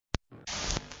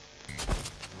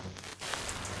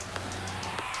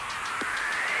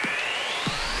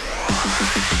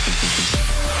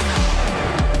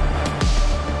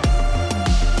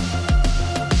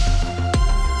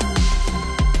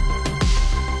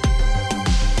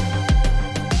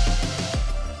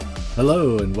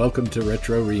Hello and welcome to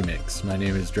Retro Remix. My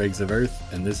name is Dregs of Earth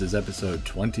and this is episode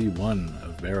 21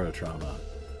 of Barotrauma.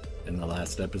 In the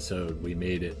last episode we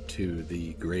made it to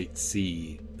the Great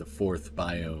Sea, the fourth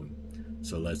biome.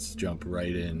 So let's jump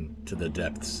right in to the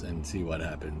depths and see what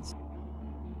happens.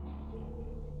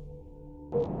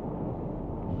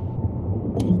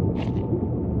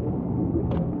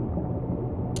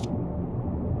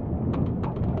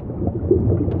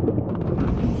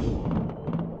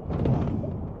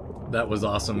 That was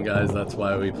awesome, guys. That's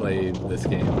why we played this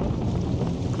game.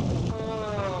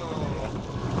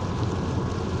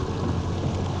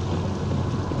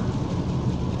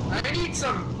 I need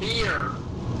some beer.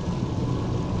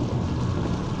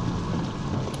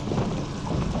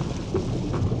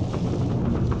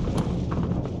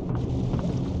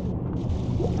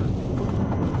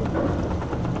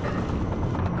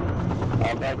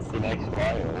 That's the next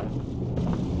file.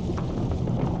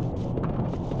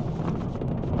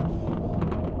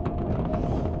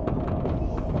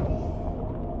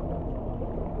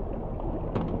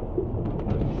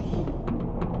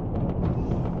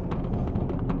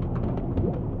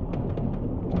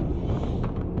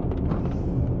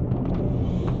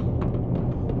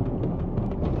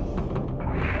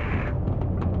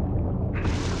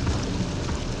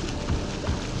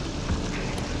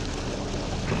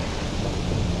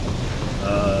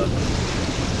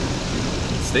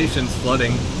 Station's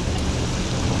flooding.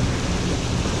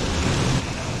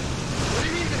 What do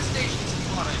you mean the station's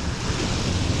flooding?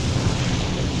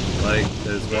 Like,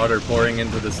 there's water pouring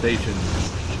into the station.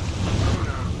 Oh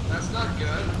no, that's not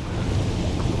good.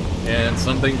 And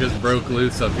something just broke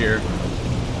loose up here.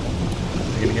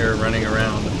 You can hear it running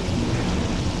around.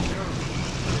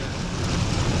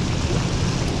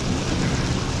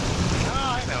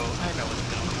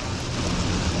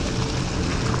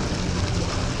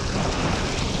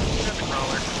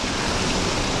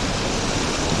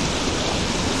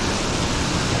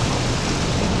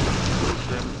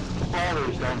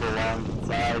 Don't belong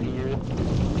inside here.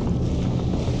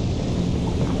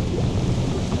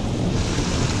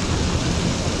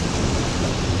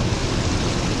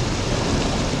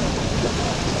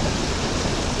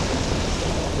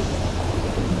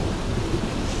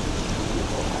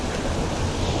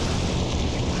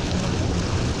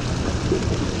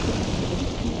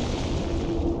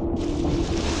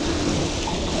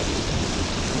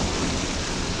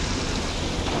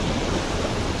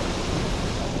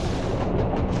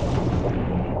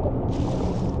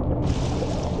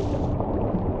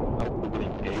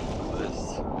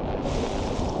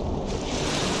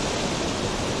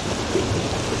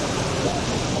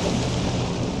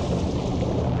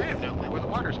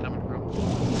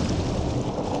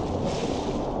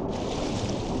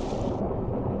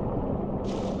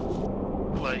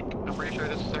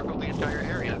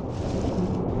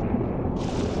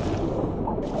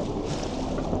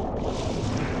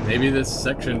 Maybe this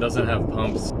section doesn't have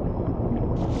pumps.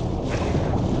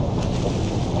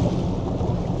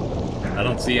 I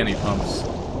don't see any pumps.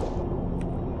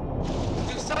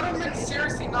 Do settlements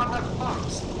seriously not have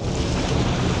pumps?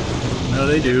 No,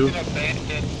 they do. It's an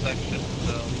abandoned section,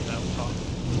 so that's all.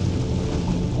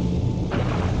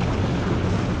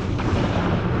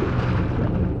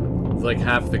 It's like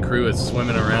half the crew is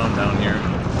swimming around down here.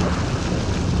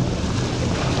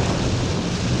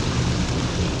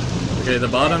 Okay, the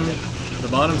bottom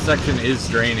section is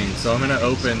draining, so I'm gonna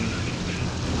open.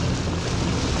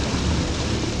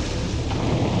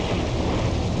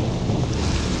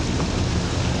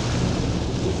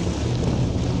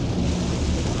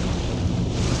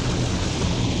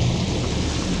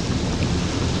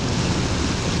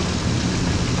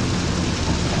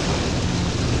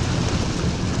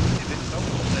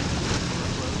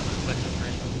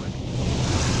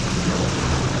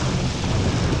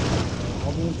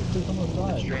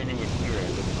 It's draining in here, it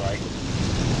looks like.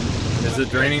 Is it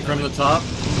draining from the top?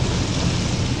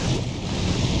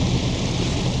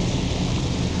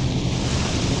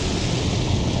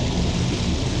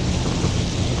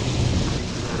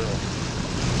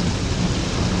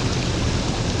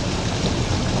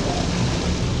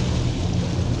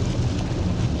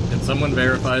 Can someone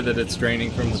verify that it's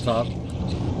draining from the top?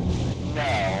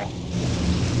 No.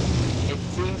 It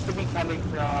seems to be coming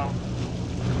from...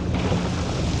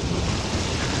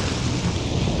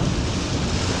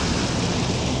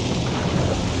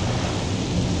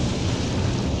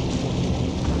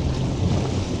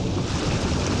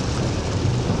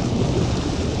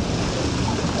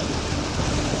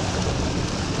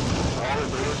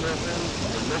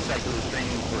 It looks like it was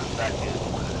draining for a second.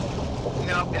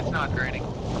 No, it's not draining.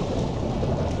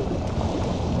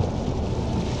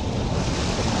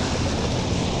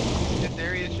 This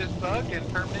area is just bugged. section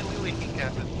permanently leaking,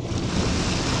 Captain.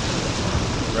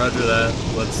 Roger that.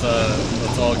 Let's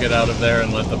all get out of there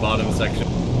and let the bottom section.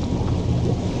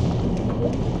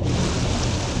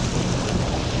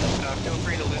 Feel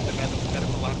free to lose the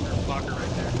medical locker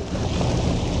right there.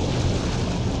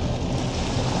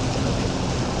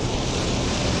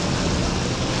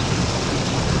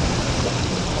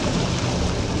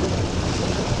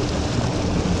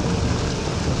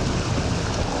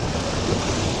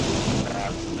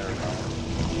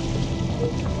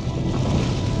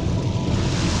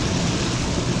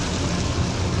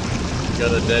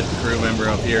 Got a dead crew member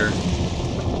up here.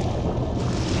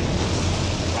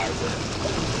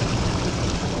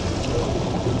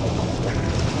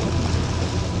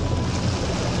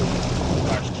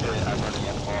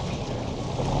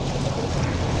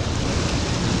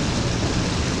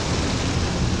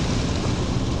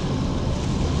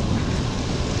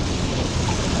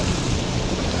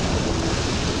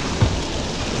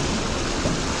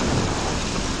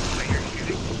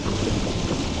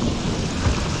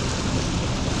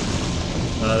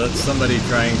 That's somebody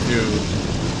trying to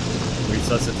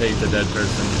resuscitate the dead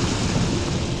person.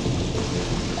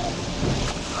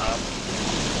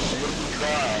 They're going to be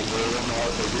trying, but they don't know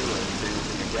what they're doing. They're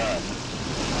using a gun.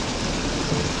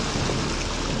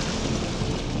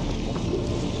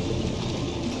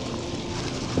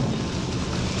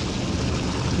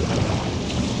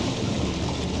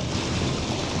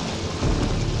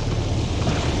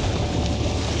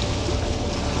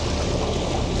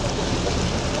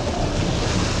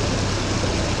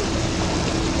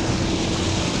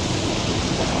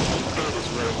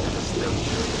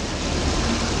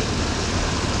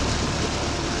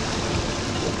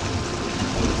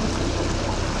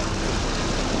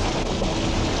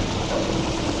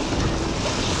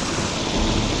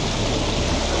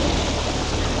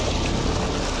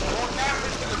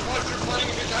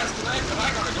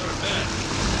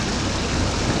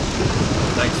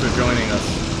 Thanks for joining us.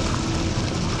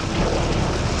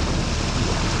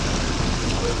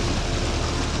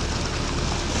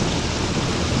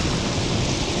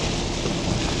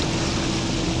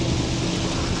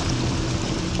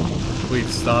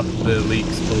 We've stopped the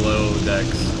leaks below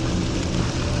decks.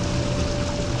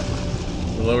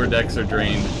 The lower decks are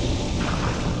drained.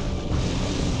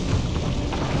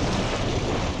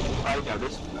 I know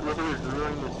this river is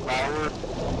ruining this flower.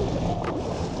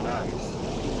 Nice.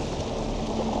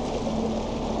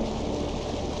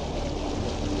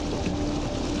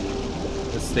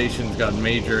 The station's got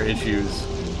major issues.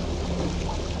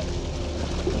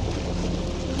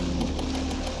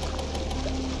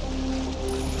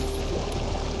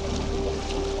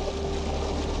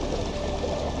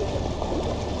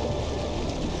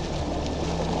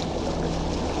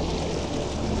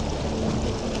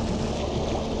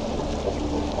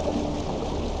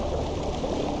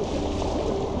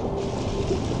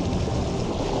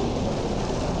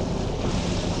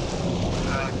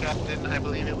 Captain, I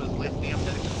believe it was lithium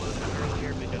that exploded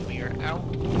earlier because we are out,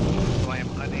 so I am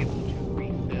unable to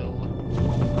refill the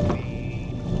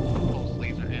pulse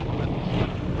laser amulets.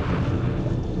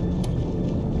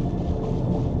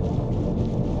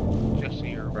 Just so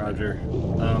you're aware. Roger.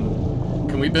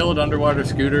 Can we build underwater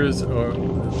scooters? Or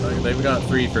they've got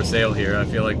 3 for sale here. I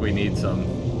feel like we need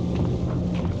some.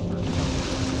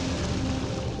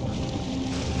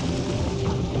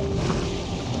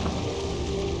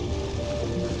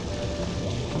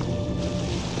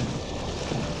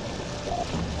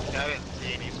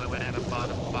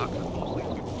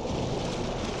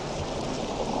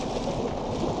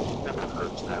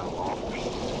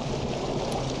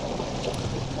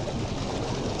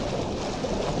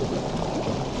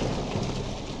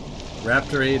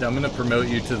 Raptor 8, I'm going to promote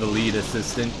you to the lead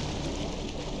assistant.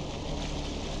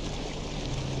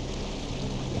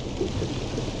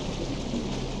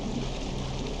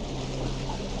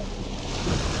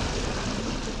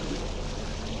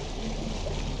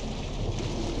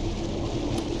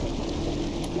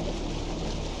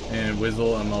 And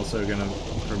Wizzle, I'm also going to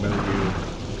promote you.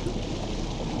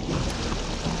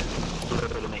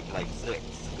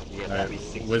 Alright,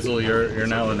 Wizzle, you're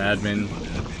now an admin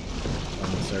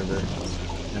on the server.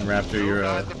 And Raptor, you're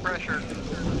a...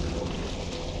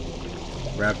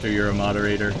 Raptor, you're a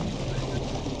moderator.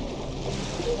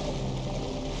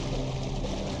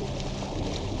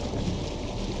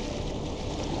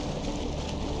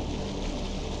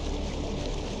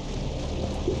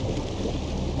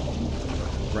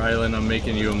 Rylan, I'm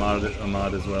making you a mod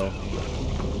as well.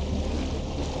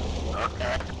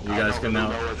 Okay. You guys can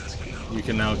now... You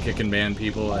can now kick and ban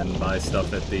people and buy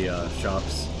stuff at the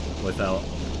shops without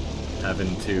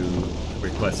having to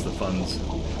request the funds.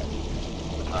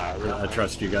 I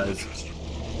trust you guys.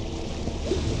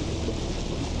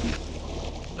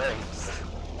 Thanks.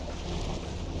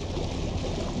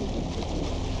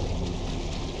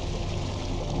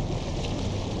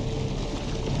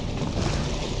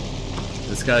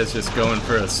 This guy's just going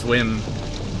for a swim.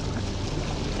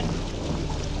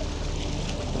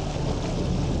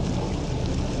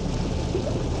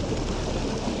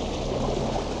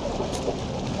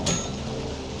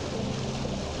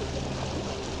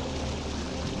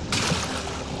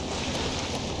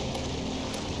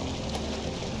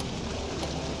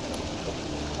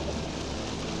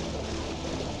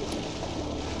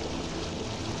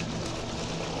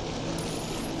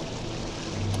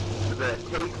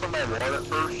 Take from my wallet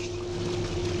first.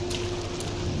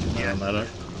 Yes. I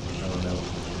don't know.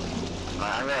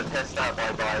 I'm gonna test out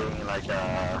by buying like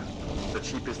the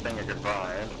cheapest thing I could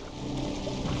find.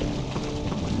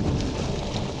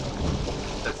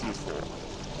 That's useful.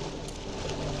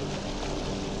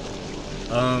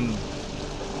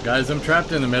 Guys, I'm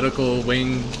trapped in the medical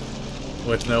wing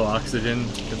with no oxygen.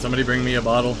 Can somebody bring me a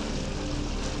bottle?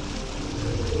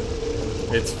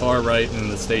 It's far right in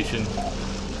the station.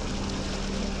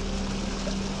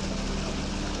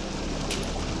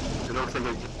 It looks like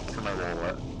it's to my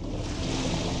wallet.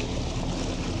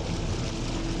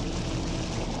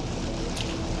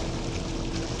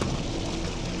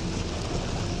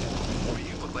 Well,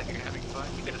 you look like you're having fun.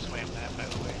 You could have swam that, by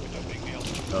the way, but no big deal.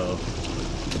 Oh.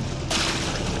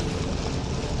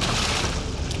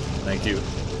 Thank you.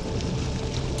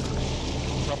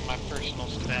 From my personal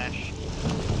stash.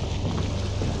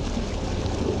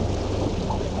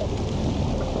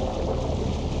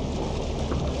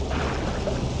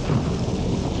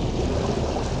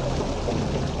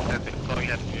 That's it. That's all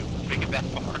you have to do. Make it that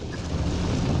far.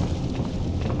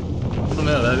 I don't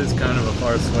know, that is kind of a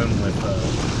far swim with,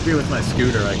 maybe with my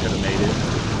scooter I could have made it.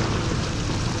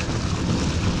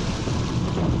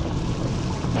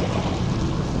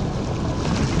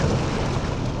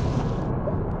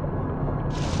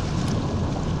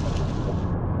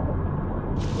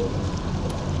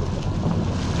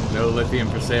 No lithium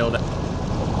for sale.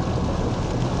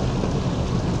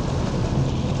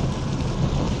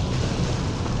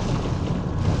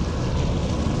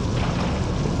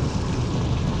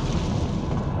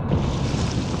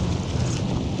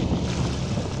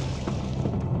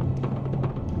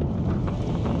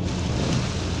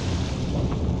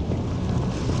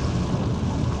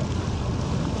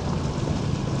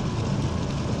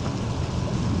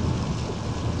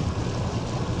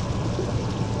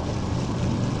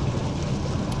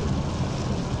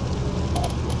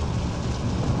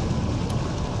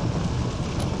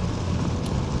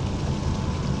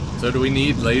 So do we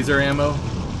need laser ammo?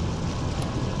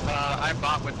 I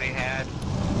bought what they had,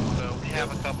 so we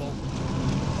have a couple.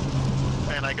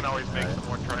 And I can always make some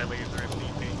more tri-laser if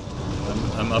need be.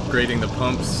 I'm upgrading the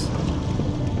pumps.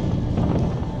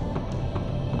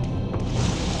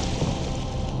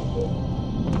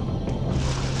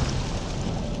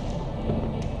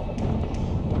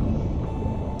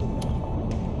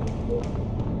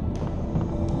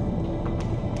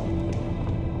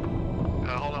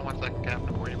 Hold on one second, Captain,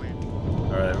 before you leave.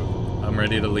 Alright, I'm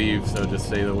ready to leave, so just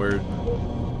say the word.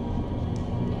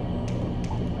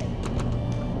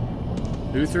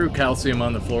 Who threw calcium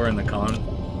on the floor in the con?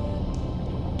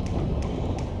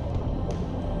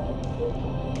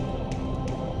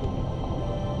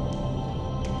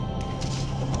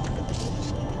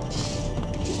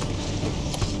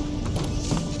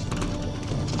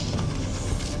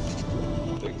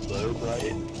 Explode,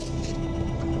 right?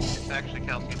 It's actually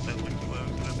calcium doesn't explode,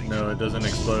 so I think. No, it doesn't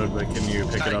explode, but can you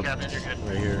pick it Sorry, up Captain, you're good.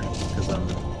 right here? Because I'm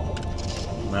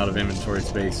out of inventory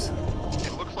space.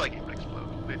 It looks like it would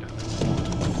explode. It doesn't.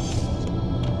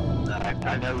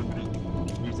 I know we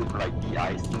use it for like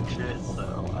de-icing shit,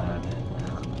 so I haven't.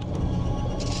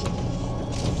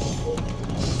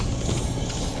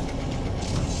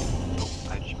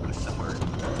 I just put it somewhere.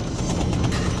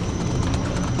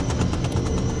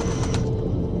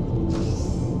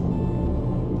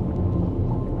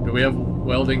 Do we have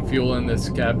welding fuel in this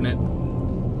cabinet?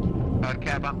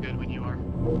 Cap, I'm good when you are.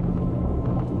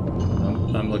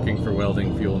 I'm looking for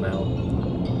welding fuel now.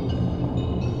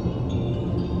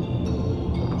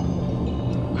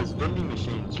 This vending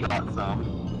machine's got some.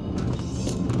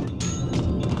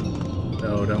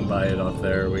 No, don't buy it off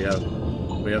there. We have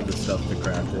the stuff to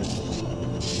craft it.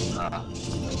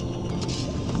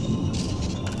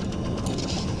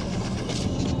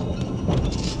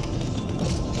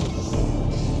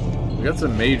 We got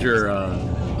some major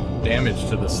damage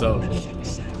to the sub.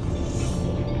 Speaking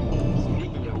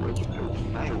of which,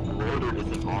 I ordered a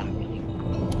thing on me.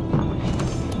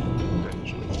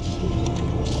 Eventually.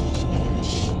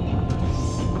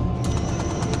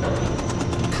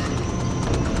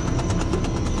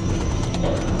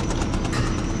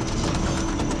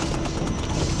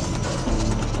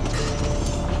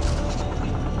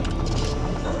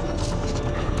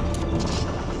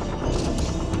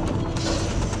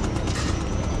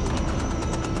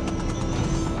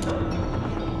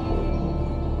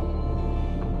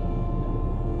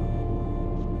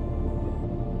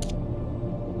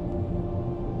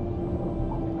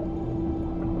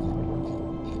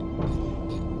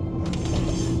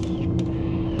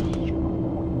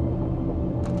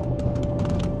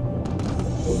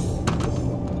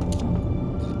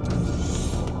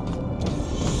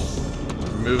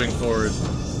 moving forward.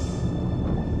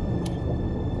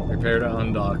 Prepare to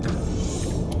undock.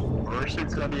 Our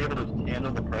suit's gonna be able to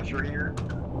handle the pressure here.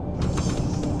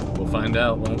 We'll find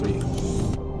out, won't we?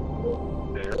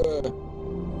 There.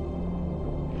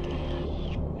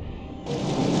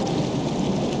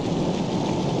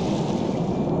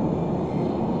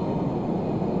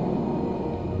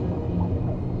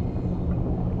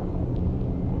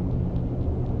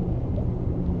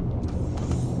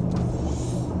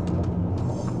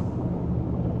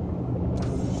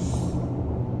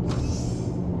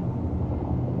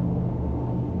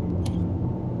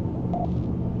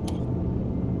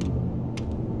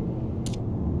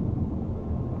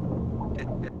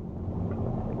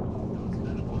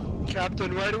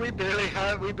 Captain, why do we barely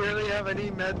have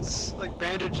any meds, like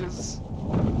bandages?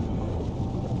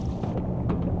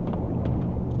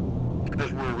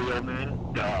 Because we're real men.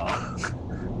 Duh.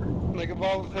 Like of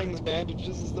all the things,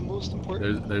 bandages is the most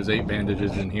important. There's 8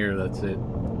 bandages in here, that's it.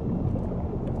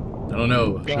 I don't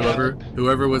know,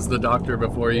 whoever was the doctor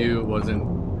before you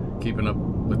wasn't keeping up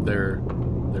with their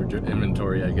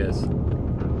inventory, I guess.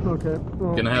 Okay.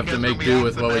 Well, Gonna have to Because make when do asked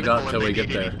with the what we got medical till we if they get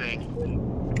need there. anything,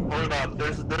 Hold up,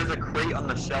 there's a crate on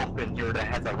the shelf in here that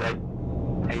has a red.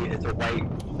 Hey, it's a white.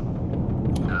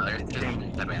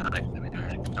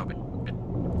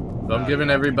 So I'm giving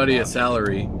everybody a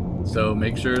salary, so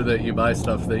make sure that you buy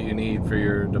stuff that you need for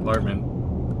your department.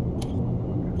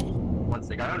 One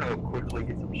second, I don't know how quickly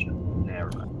get some shit. Never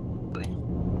mind.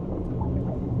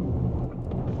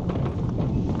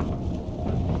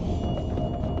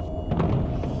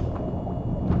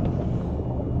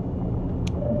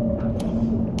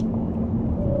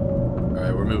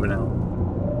 Alright, we're moving out.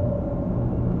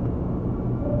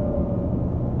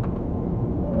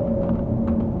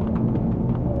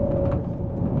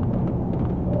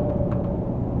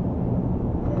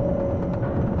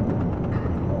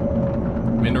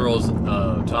 Minerals,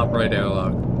 top right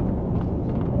airlock.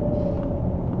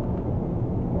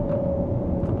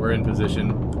 We're in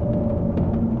position.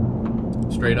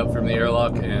 Straight up from the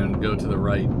airlock and go to the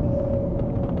right.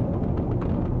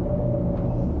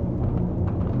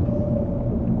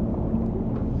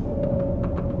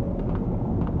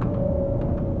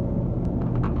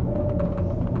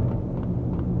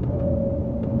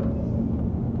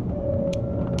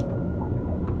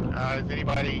 is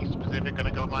anybody specific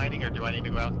gonna go mining, or do I need to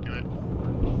go out and do it?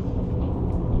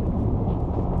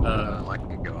 I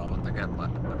can go out and get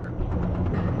left.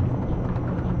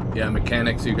 Yeah,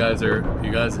 mechanics, you guys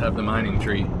have the mining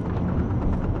tree.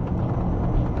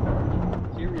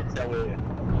 Here it's LA.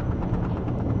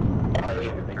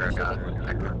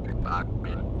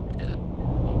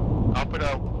 I'll put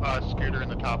a scooter in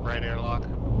the top right airlock.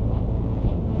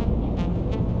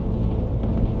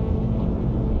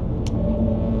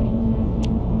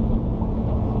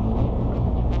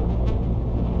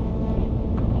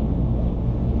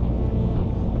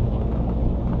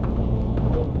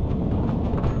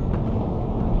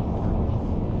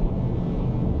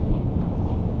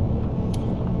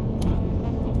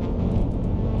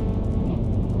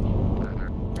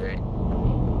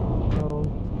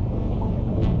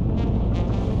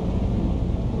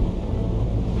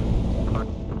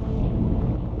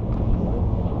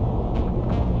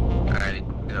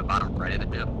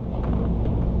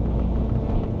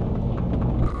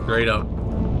 Straight up.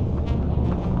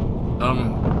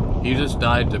 He just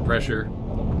died to pressure.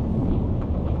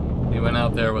 He went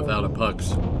out there without a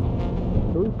pucks.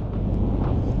 Who?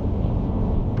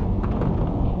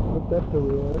 What depth are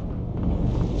we at?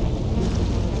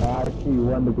 I see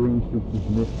one of the green suits is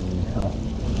missing now.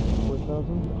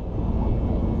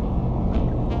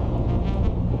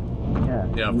 4,000? Yeah.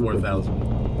 Yeah, 4,000.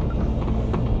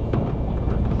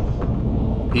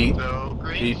 Pete, So,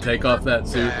 green Pete, take off that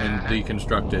suit and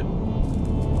deconstruct it.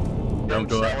 Don't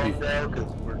go up. Pete. Because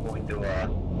we're going to need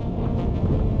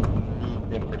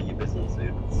them for the missile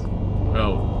suits.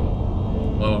 Oh.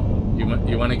 Well,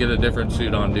 you want to get a different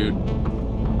suit on, dude.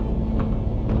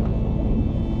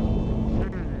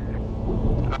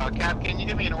 Cap, can you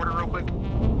give me an order real quick? Is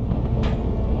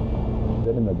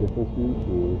that in the missile suit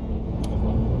or?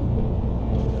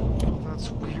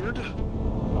 That's weird.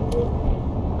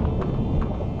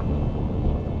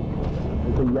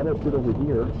 There's a yellow suit over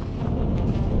here.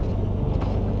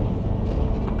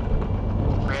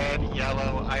 Red,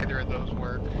 yellow, either of those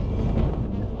work.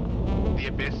 The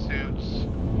abyss suits.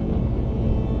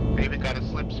 They even got a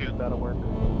slip suit that'll work.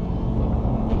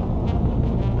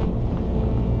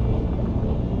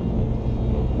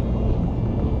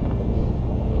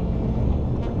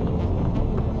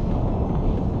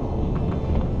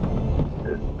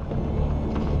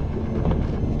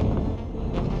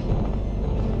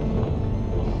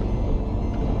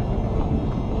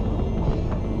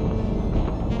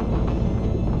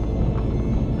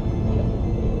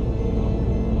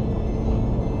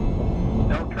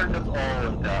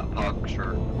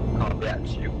 combat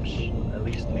suits. At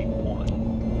least need one.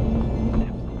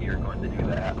 If we are going to do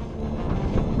that.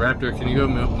 Raptor, can you go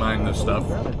mine this stuff?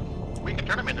 We can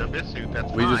turn him into a bit suit,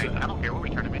 that's We fine. just- I don't care what we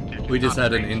turn him into. we just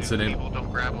had an Concentrate, incident. People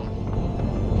don't grab him.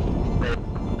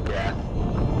 Yeah.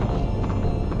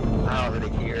 I don't really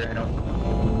care. I don't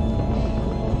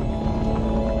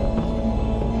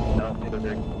think they're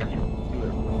going to do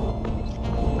it.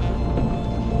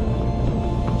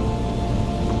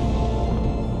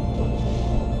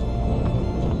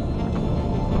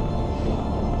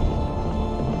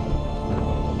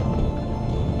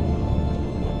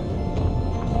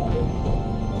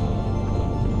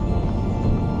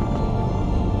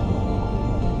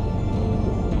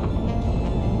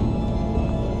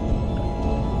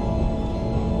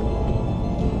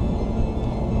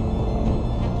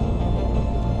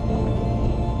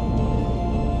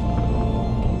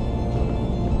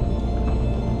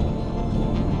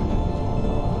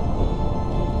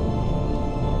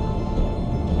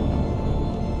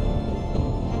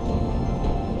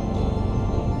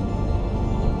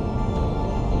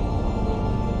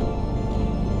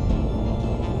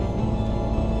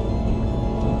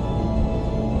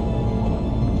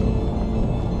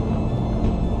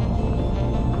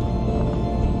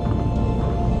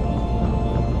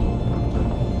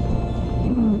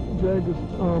 Jag,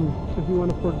 if you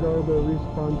want to forego the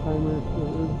respawn timer,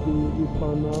 there is the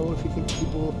respawn now. If you think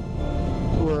people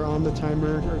who are on the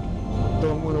timer or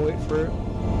don't want to wait for it.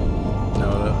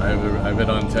 No, I have it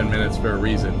on 10 minutes for a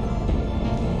reason.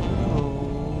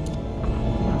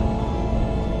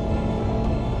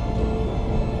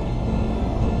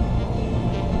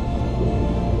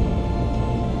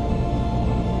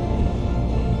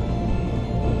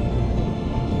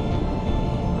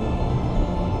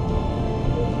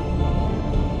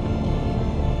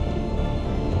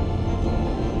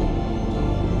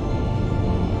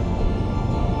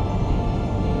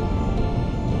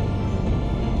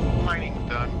 Mining's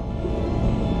done.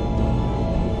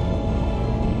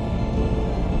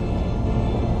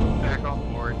 Back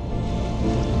on board.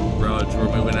 Raj,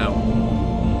 we're moving out.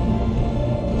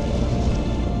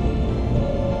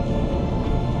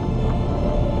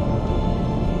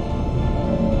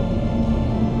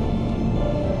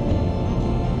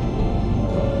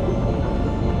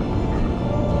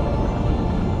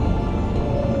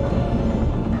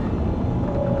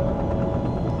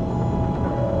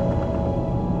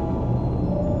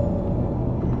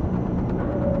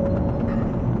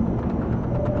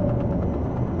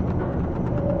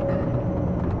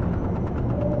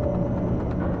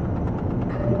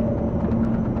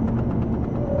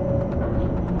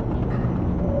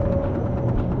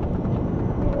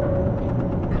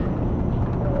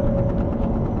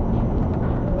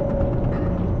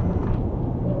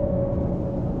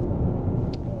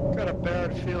 Got a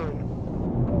bad feeling.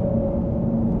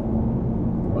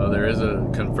 Well, there is a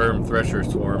confirmed thresher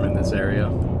swarm in this area.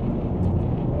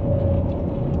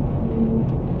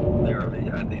 There are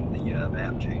I think the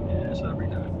map changes every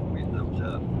time we those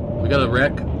up. We got a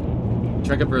wreck.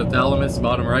 Check it for the thalamus,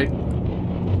 bottom right.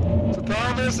 It's a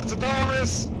Thomas! It's a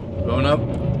Thomas! Going up.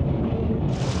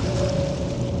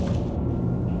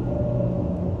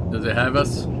 Does it have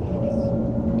us?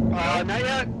 Not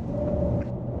yet.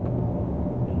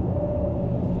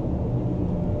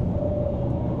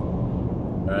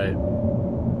 Alright.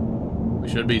 We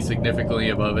should be significantly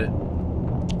above it.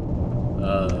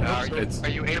 It's Are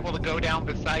you able to go down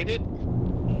beside it?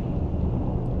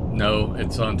 no,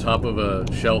 it's on top of a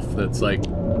shelf that's like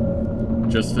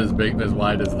just as big as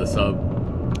wide as the sub.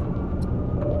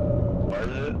 What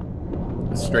is it?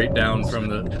 Straight down from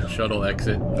the shuttle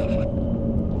exit.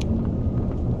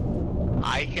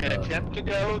 I can attempt to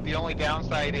go. The only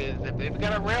downside is if they've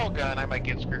got a rail gun, I might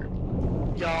get screwed.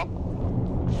 Yup.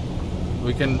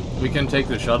 We can take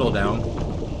the shuttle down.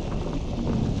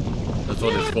 That's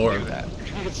what it's for. Do that.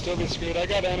 You could still be screwed. I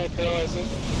got anti-paralyzing.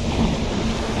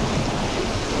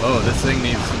 Oh, this thing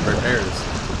needs repairs.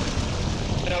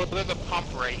 No, there's a pump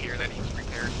right here that needs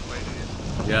repairs. The way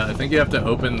it is. Yeah, I think you have to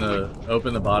open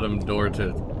the bottom door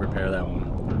to repair that one.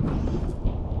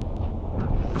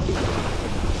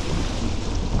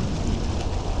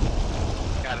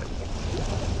 Got it.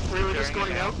 We were just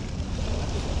going out.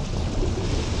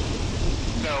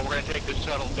 No, we're gonna take the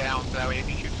shuttle down so that way if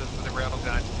he shoots us with a rail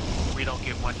gun, we don't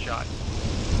get one shot.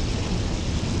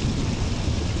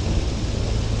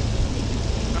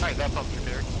 Alright, that pump's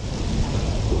repaired.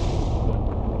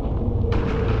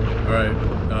 Alright,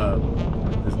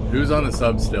 who's on the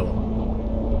sub still?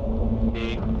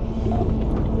 Me.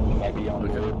 Might be on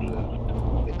board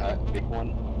the big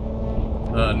one.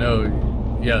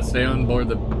 No, yeah, stay on board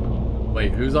the...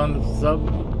 Wait, who's on the sub?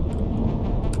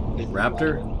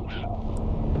 Raptor?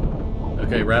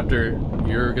 Okay, Raptor,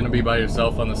 you're gonna be by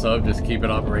yourself on the sub, just keep it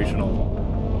operational.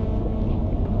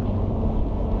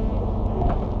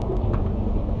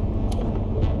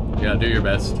 Yeah, do your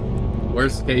best.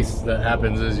 Worst case that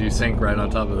happens is you sink right on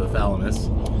top of the thalamus.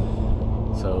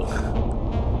 So,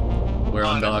 we're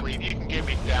undocked. Honestly, if you can get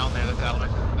me down there, the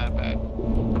thalamus isn't that bad.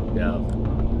 Yeah.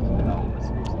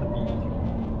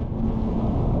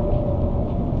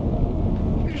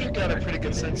 Usually got a pretty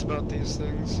good sense about these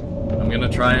things. I'm gonna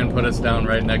try and put us down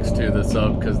right next to the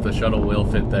sub, because the shuttle will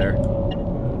fit there.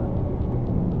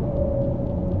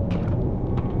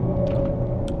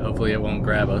 Hopefully it won't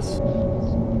grab us.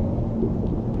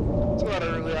 It's a lot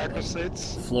of early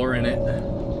acrocytes. Floor in it.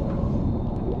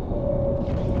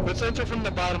 Let's enter from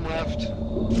the bottom left.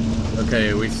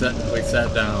 Okay, we sat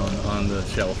down on the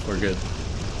shelf. We're good.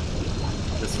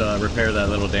 Just repair that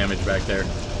little damage back there.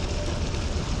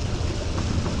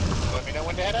 Let me know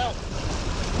when to head out.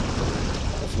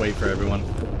 Let's wait for everyone.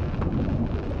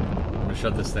 I'm gonna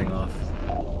shut this thing off.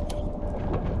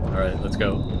 Alright, let's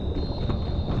go.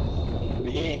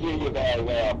 We can't hear you very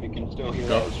well. If you can still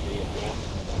hear us,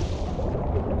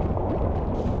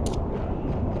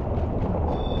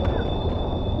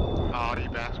 Oh, you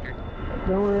bastard.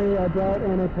 Don't worry, I brought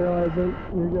anti-paralyzant.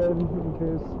 You're good in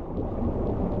case.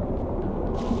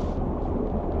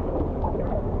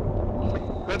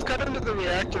 Let's cut into the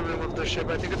reactor room of the ship.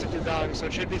 I think it's a dugong, so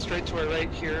it should be straight to our right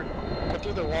here. Cut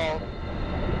through the wall.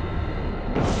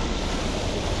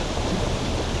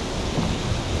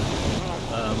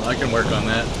 I can work on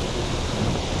that.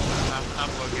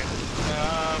 I'm looking.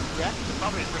 Yeah,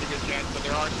 probably a pretty good chance, but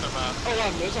there are some, Hold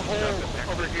on, there's a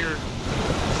hole over here.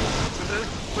 Is there?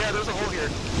 Yeah, there's a hole here.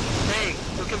 Hey,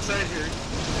 look inside here.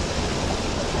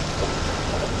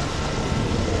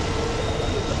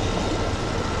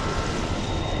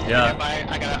 Yeah,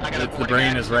 I got the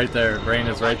brain is right there. Brain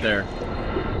is right there.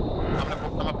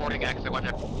 I'm aborting exit, watch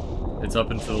it. It's up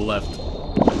and to the left.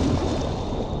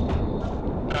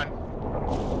 Done.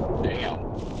 Damn.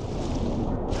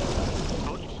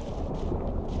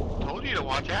 Told you to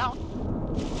watch out.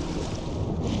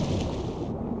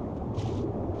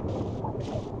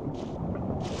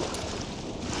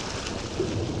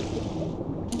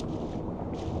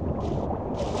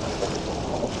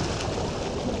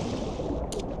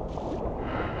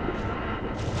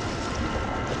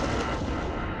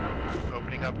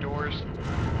 Opening up doors.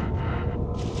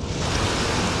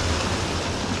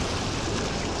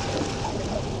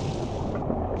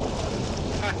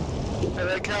 I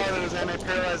like how there was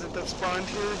anti-paralyzant that spawned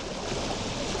here.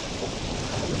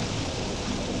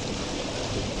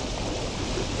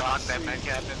 God, that med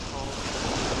cabinet's full.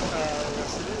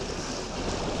 Yes it is.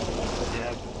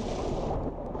 Yeah.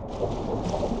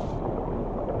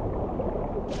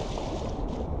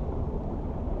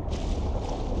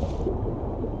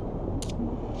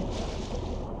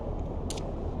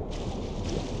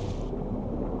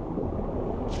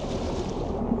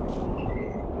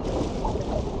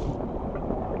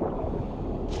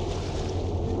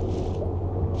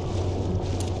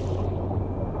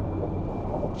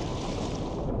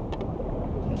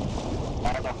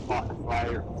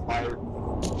 Fire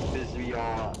physio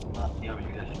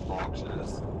ammunition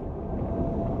boxes.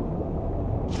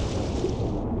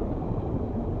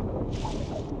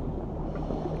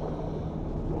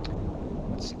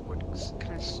 Let's see, what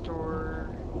can I store?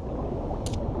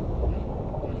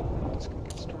 This can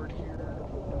get stored here.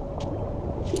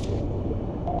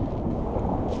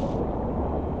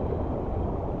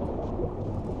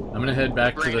 I'm gonna head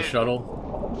back to the shuttle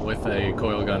with a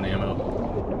coil gun ammo.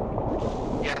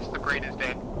 Yes, the brain is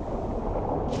dead.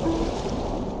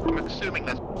 I'm assuming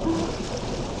that's...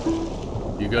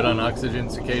 You good on oxygen,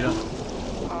 Cicada?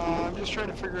 I'm just trying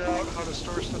to figure out how to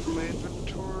store stuff in my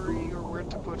inventory or where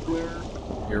to put where.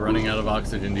 You're running out of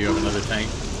oxygen. Do you have another tank?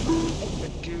 I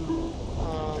do.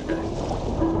 Okay.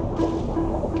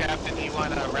 Captain, do you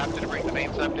want Raptor to bring the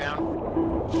main sub down?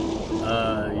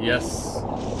 Yes.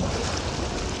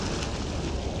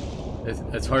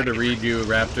 It's hard to read you,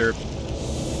 Raptor.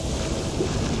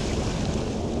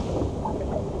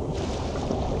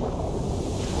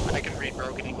 I can read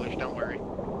broken English, don't worry.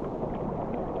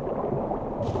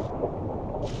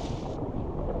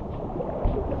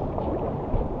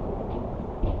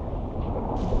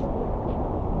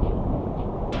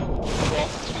 Well,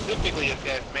 specifically, it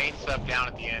says main sub down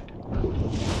at the end.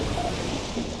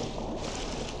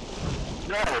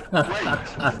 No, wait.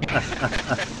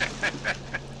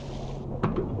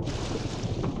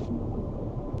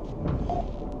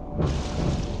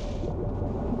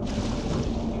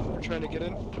 We're trying to get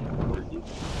in.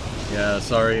 Yeah,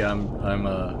 sorry, I'm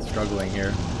struggling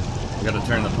here. I gotta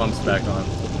turn the pumps back on.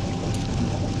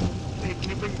 Hey, can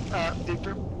you bring,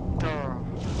 deeper? Oh.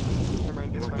 Never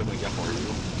mind, it's fine.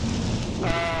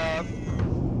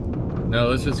 No,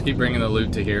 let's just keep bringing the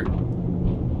loot to here.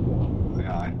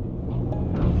 Okay.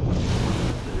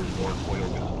 There's more coil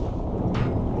gun.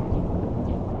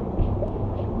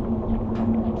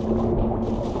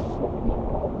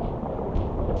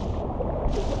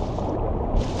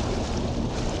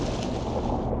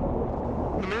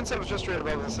 The moon set was just right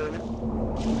above us, isn't it?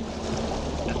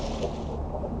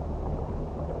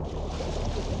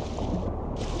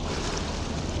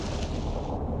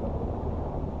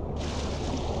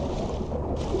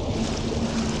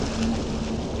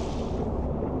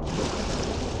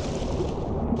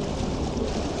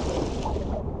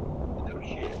 No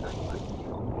shit.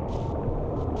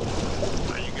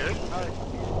 Are you good?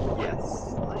 Yes.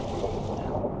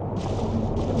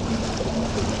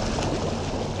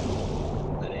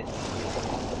 That is.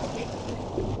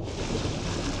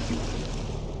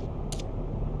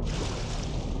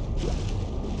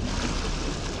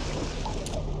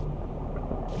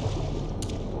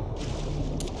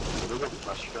 There's a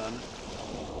flush gun.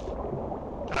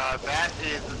 That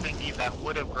is the thingy that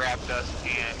would have grabbed us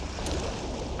and,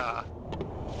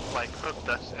 like, hooked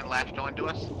us and latched onto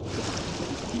us.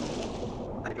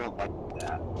 I don't like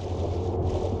that.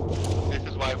 This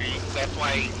is why that's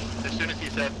why, as soon as he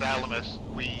said Thalamus,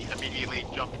 we immediately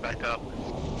jumped back up.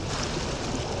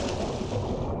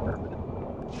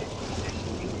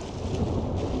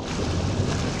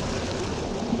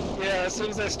 Yeah, as soon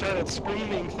as I started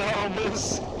screaming,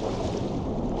 Thalamus.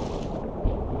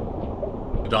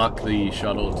 Dock the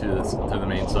shuttle to the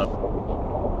main sub.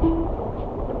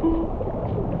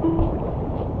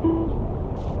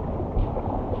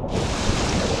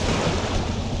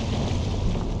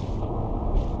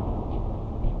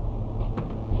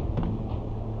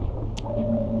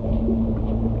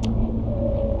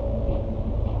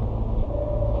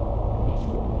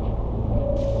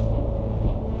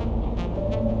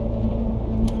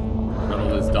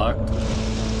 Shuttle is docked.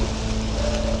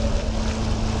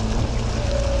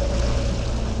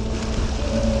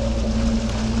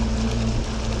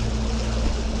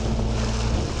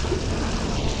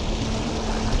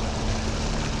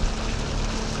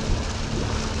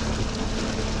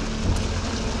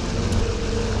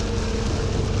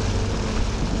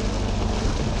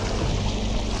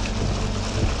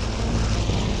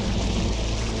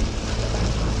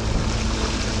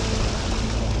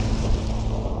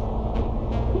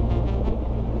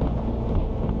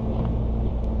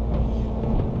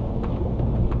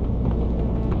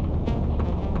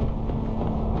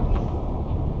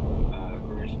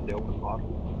 Permission to open bottle.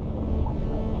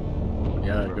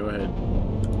 Yeah, go ahead.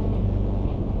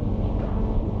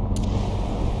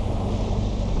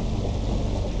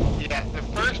 Yeah, the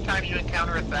first time you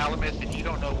encounter a Thalamus and you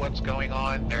don't know what's going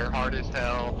on, they're hard as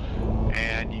hell,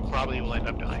 and you probably will end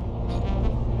up dying.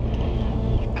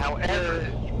 However,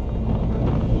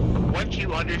 once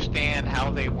you understand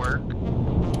how they work,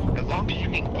 as long as you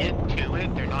can get to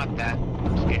it, they're not that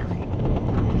scary.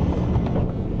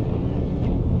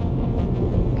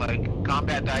 Like,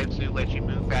 combat dive suit lets you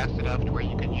move fast enough to where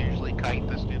you can usually kite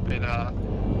the stupid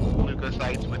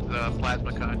leukocytes with the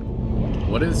plasma gun.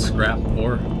 What is scrap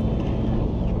for?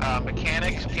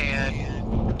 Mechanics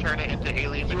can turn it into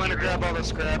alien You want to material. grab all the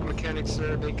scrap mechanics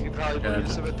there, they could probably Yeah,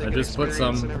 use of it. They I can just put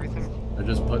experience some- and everything. I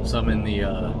just put some in the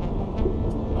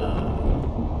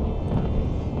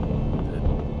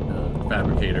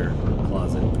fabricator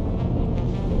closet.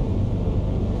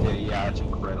 Yeah, it's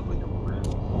incredibly important.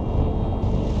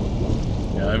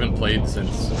 Yeah, I haven't played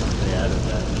since they added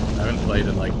that. I haven't played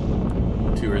in like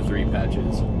 2 or 3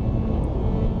 patches.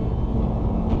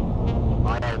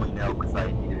 I only know because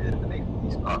I needed it to make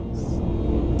these bucks.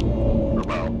 Or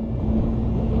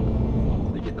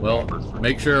to get the Well, bumpers for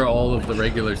make sure all of the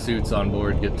regular suits on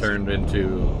board get turned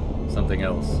into something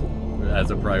else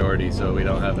as a priority so we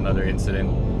don't have another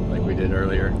incident like we did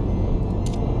earlier.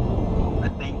 I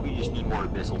think we just need more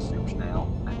abyssal suits now.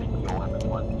 I think we all have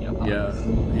plenty of them.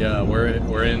 Yeah, we're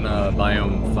in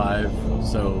biome 5,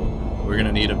 so we're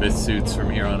gonna need abyss suits from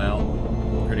here on out,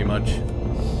 pretty much.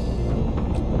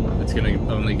 It's gonna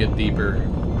only get deeper.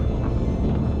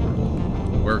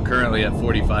 We're currently at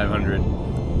 4,500.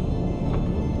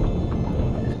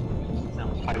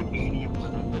 Some titanium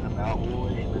would have been about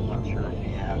boy, but I'm not sure if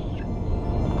they have it.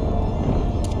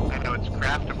 I know it's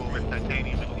craftable with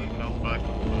titanium and aluminum, but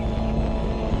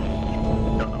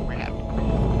don't know if we have it.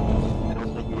 I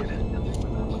don't think we have anything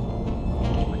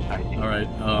with titanium. Alright,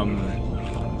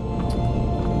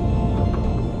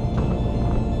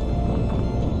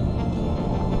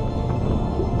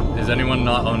 is anyone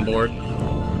not on board?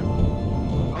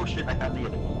 Oh shit, I got the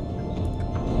other.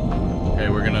 Okay,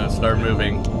 we're gonna start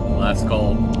moving. Last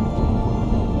call.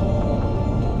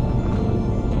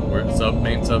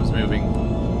 Main sub's moving.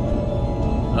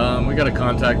 We got a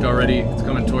contact already. It's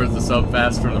coming towards the sub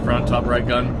fast from the front, top right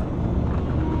gun.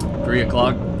 3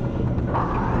 o'clock.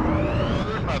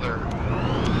 Mother.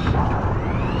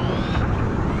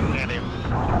 And a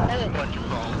whole bunch of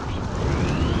crawlers.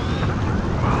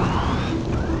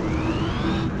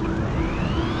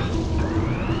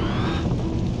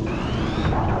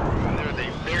 There's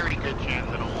a very good chance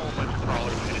that a whole bunch of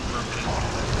crawlers are getting broken into.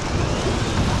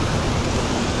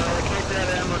 I can't grab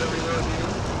ammo to reload you.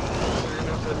 So you're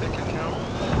gonna have to make it count.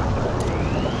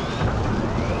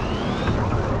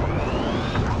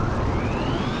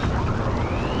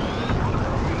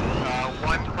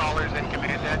 One crawler's in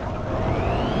command deck.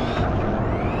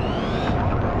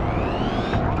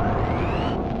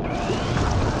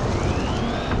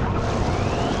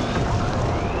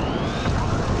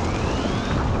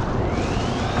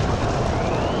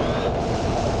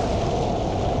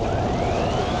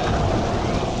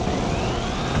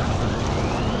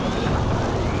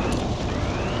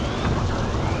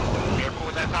 Careful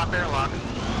with that top airlock.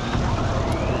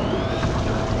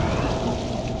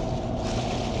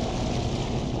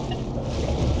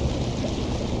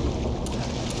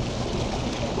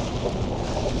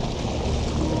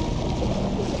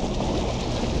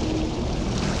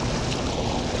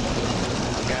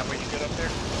 Gab, when you get up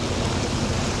there?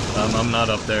 I'm not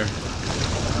up there.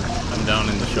 I'm down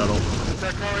in the shuttle. Is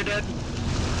that crawler dead?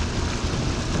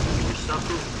 If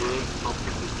something's big,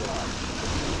 something is bad.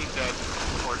 He's dead.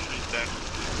 Unfortunately, he's dead.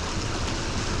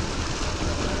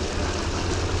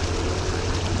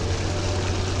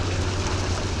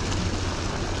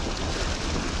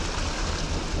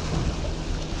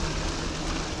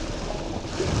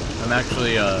 I'm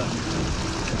actually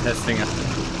testing it.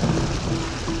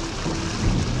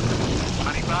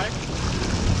 25?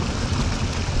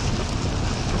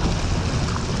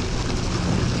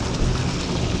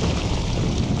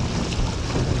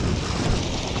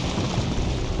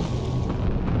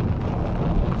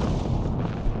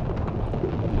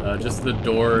 Just the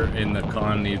door in the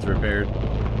con needs repaired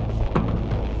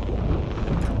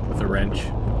with a wrench.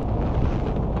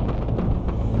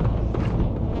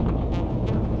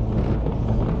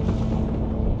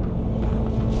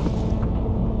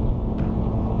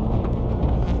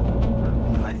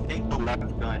 I think the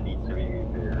left gun needs to be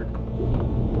repaired.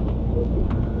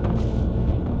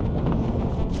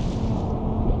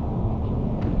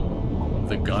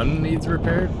 The gun needs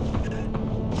repaired?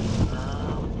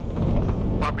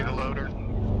 Probably the loader.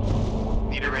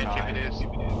 Need a wrench if it is.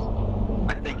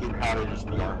 I think it probably just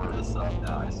the armor of the sub.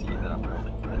 Now I see that I'm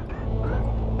rolling for that.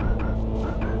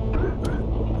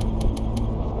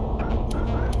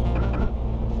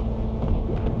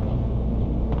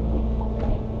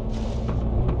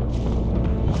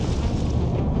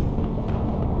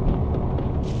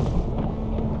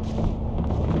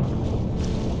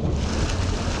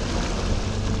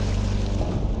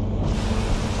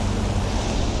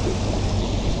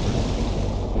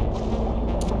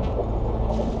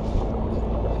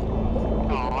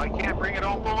 Oh, I can't bring it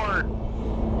on board.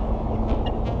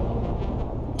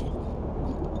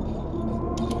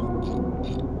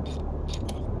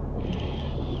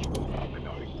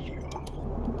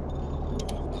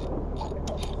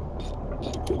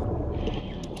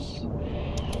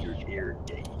 You're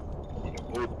irritating.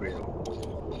 Inappropriate.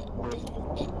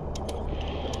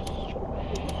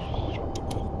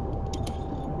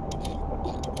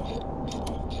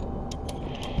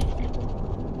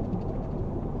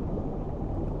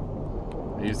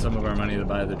 I used some of our money to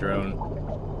buy the drone.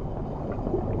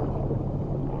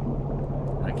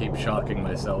 I keep shocking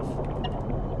myself.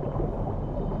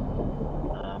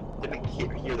 Didn't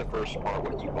hear the first part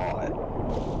what you bought.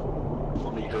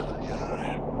 Only heard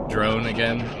the Drone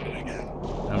again.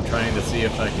 I'm trying to see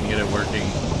if I can get it working.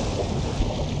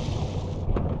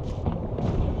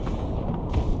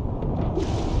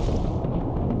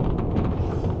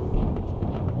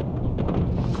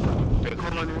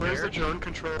 Hold on, where's the drone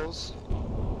controls?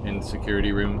 In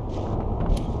security room.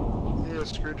 Yeah,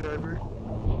 screwdriver.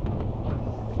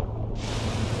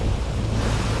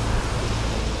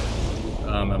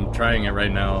 I'm trying it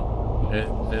right now.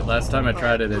 Last time I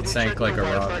tried it, it sank like a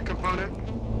rock. Wi-Fi component.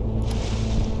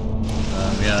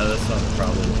 Yeah, that's not the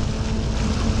problem.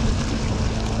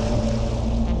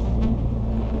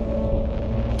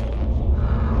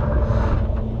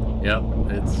 Yep,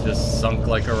 it's just sunk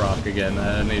like a rock again.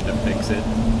 I need to fix it.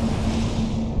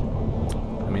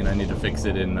 I mean, I need to fix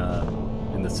it in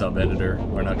the sub editor.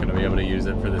 We're not going to be able to use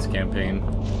it for this campaign.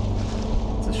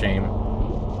 a shame.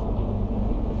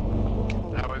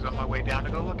 I was on my way down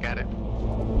to go look at it.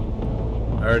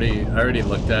 I already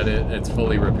looked at it. It's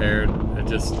fully repaired. It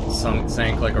just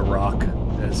sank like a rock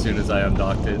as soon as I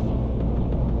undocked it.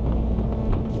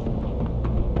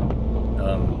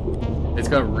 It's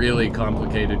got really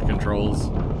complicated controls,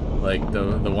 like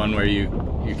the one where you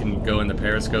can go in the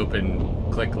periscope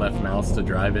and click left mouse to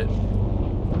drive it.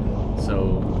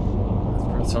 So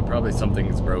probably something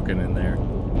is broken in there.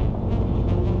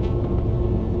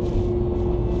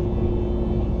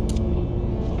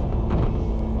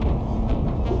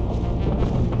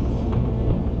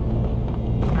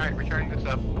 Alright, returning the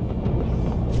sub.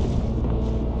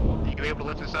 Are you able to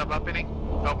lift the sub up any?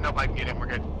 Oh, nope, I can get him, we're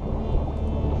good.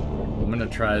 I'm gonna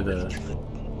try the...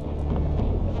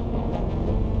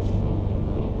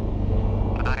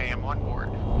 I am on board.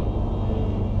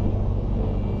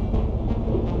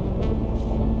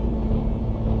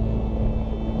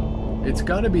 It's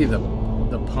gotta be the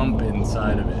pump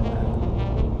inside of it.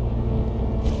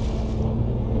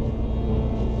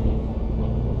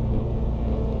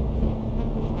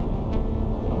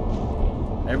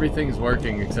 Everything's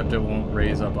working except it won't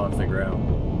raise up off the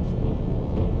ground.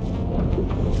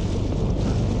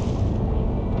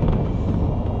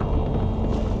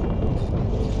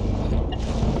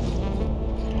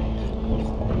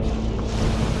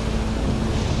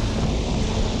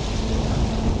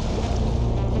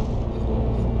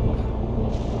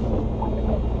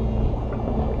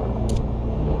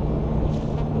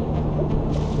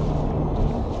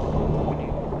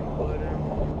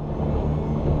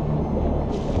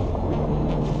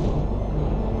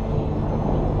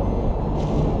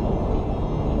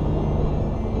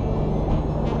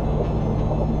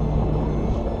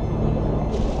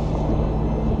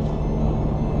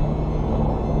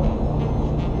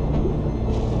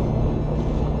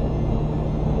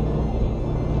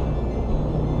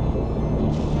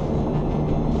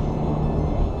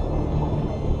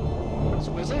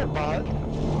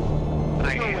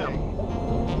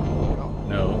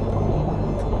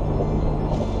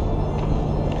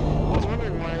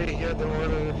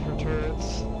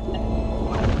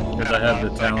 I have the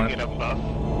talent. I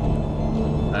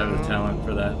have the talent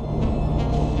for that.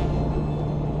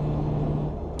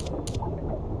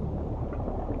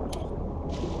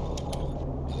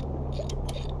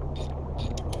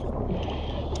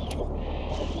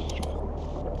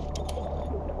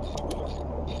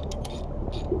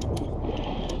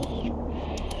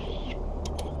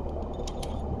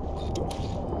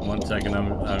 One second,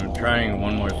 I'm trying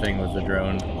one more thing with the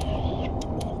drone.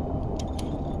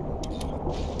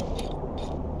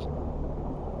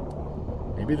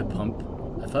 Maybe the pump?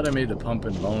 I thought I made the pump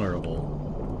invulnerable.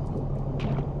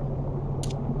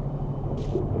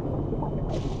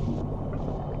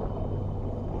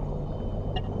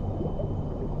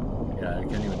 Yeah, I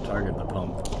can't even target the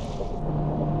pump.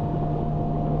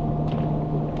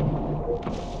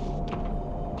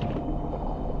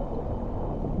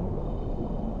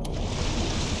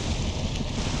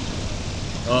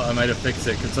 Oh, I might have fixed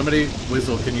it. Can somebody,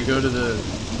 Whizzle, can you go to the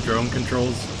drone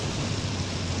controls?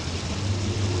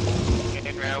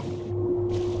 En route.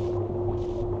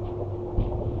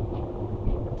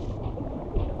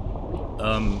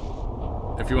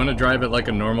 If you want to drive it like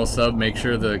a normal sub, make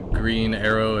sure the green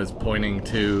arrow is pointing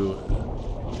to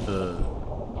the...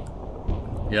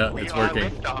 Yeah, it's working.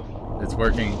 It's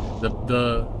working.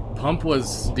 The pump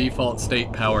was default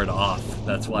state powered off.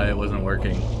 That's why it wasn't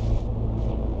working.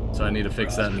 So I need to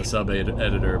fix that in the sub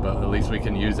editor, but at least we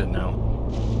can use it now.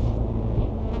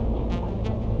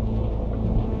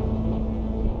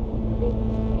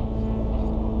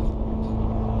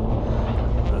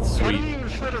 That's sweet. How do you even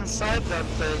fit inside that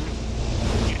thing?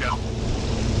 You know.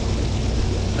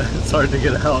 It's hard to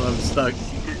get out, I'm stuck.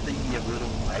 Secretly, you have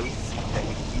little ice that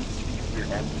you use to keep your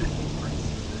engine.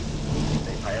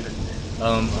 I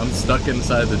understand. I'm stuck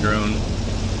inside the drone.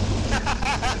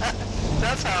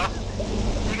 That's how.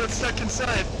 You get stuck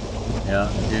inside. Yeah,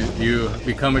 you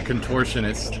become a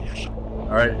contortionist.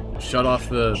 Alright, shut off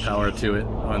the power to it.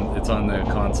 It's on the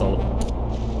console.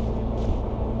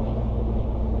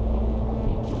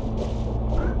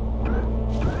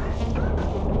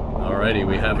 Alrighty,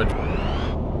 we have it.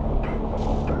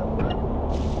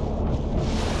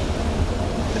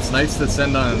 It's nice to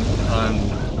send on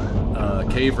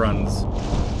cave runs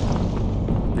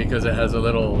because it has a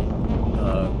little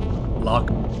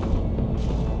lock.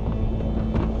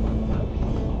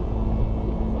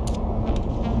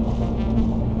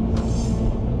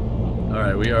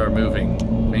 Alright, we are moving.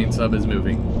 Main sub is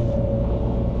moving.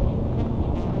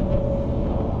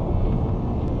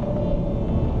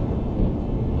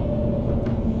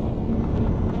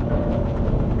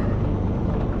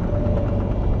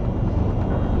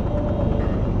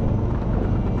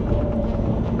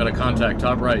 Got a contact,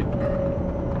 top right.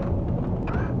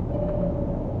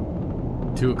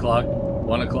 2 o'clock,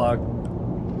 1 o'clock.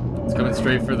 It's coming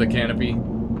straight for the canopy.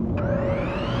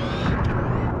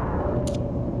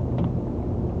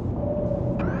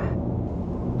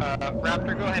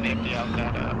 Raptor, go ahead and empty out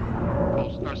that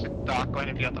post, or Doc, go ahead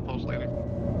and empty out the post later.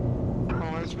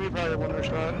 Oh, it's me probably one more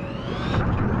shot.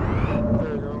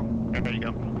 There you go. There you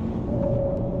go.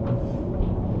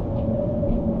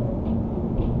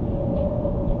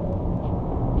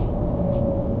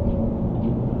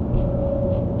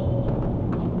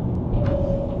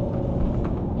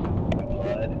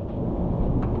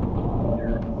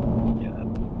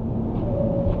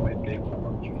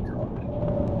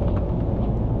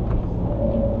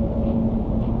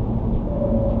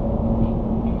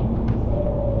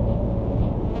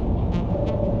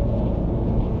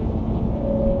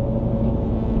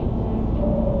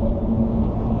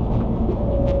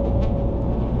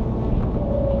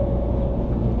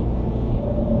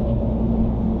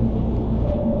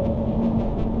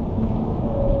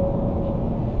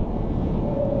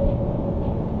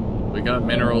 We got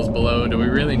minerals below. Do we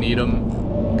really need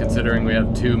them, considering we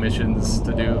have 2 missions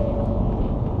to do?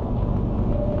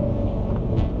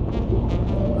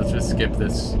 Let's just skip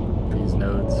these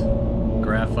nodes.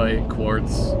 Graphite,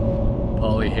 quartz,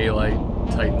 polyhalite,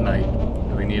 titanite.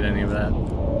 Do we need any of that?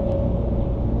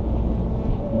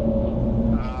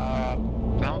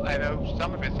 I know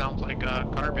some of it sounds like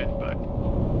carbon, but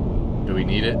Do we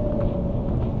need it?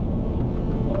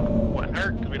 wouldn't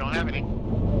hurt because we don't have any.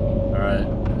 Alright,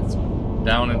 it's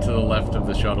down and to the left of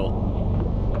the shuttle.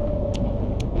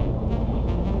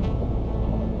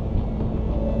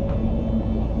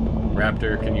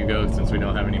 Raptor, can you go since we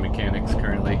don't have any mechanics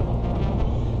currently?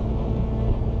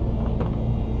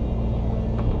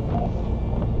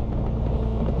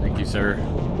 Thank you, sir.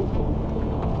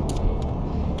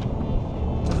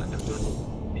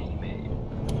 Being made.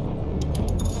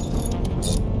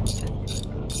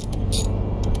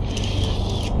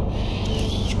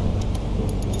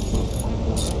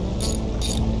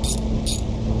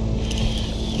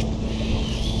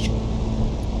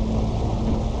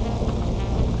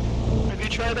 Have you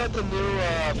tried out the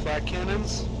new flat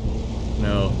cannons?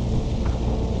 No.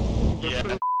 They're Yeah.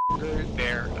 pretty great.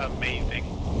 They're amazing.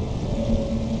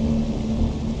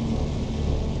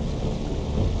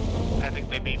 I think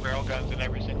they beat barrel guns in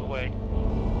every single way.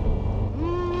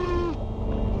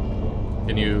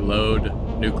 Can you load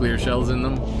nuclear shells in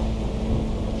them?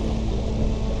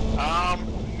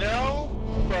 No,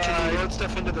 Can you but load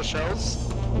stuff into the shells?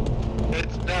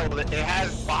 it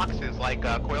has boxes like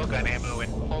coil gun ammo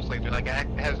and pulse laser. Like it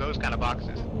has those kind of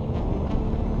boxes.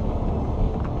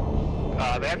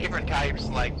 They have different types.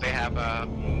 Like they have a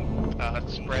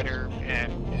spreader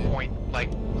and point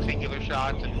like singular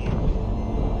shots, and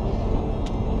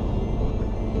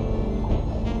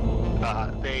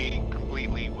they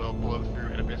completely will blow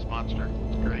through an abyss monster.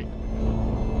 It's great.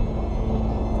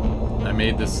 I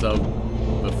made this sub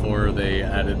before they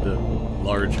added the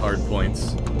large hard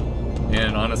points.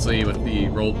 And honestly, with the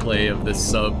roleplay of this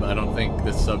sub, I don't think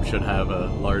this sub should have a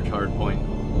large hard point.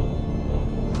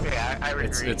 Yeah, I would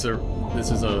agree. This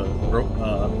is a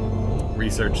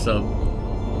research sub.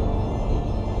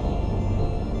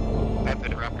 That's the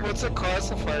Raptor. What's it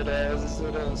classified as? Is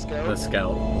it a scout? The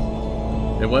scout.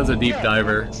 It was a deep Yeah,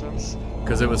 diver that makes sense.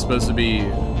 because it was supposed to be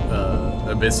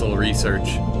abyssal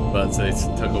research, but they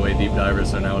took away deep diver,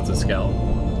 so now it's a scout.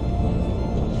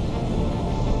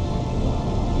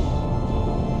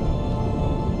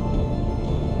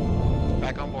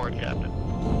 Back on board, Captain.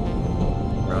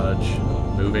 Raj,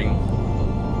 moving.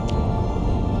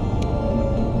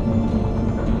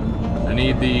 I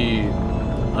need the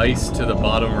ice to the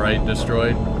bottom right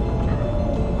destroyed.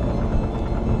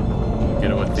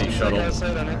 Get it with the Seems shuttle. like I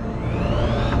said on it.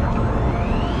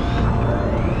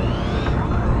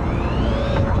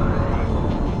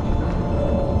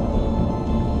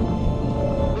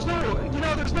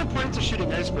 There's no point to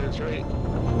shooting icebergs, right?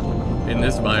 In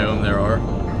this biome there are.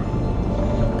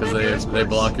 Because they Icebergs.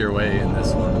 block your way in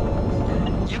this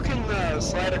one. You can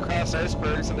slide across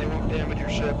icebergs and they won't damage your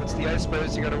ship. It's the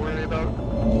icebergs you gotta worry about.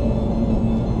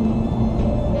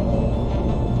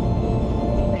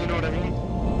 You know what I mean?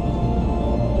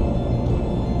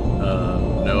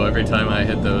 No, every time I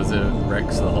hit those it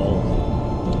wrecks the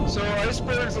hull. So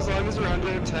icebergs, as long as they're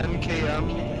under 10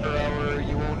 km per hour,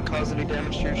 you won't cause any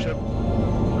damage to your ship.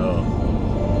 Oh.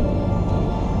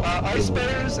 Ice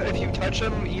bears, if you touch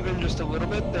them even just a little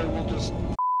bit, they will just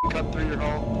cut through your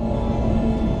hull.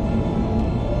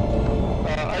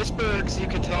 Icebergs, you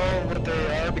can tell what they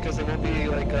are because they won't be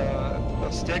like a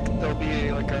stick, there'll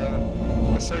be like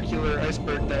a circular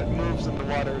iceberg that moves in the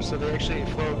water, so they actually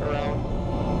float around.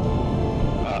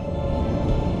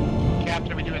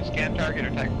 Captain, are we doing scan target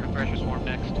or tactical thresher swarm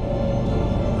next?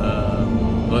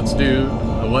 Let's do.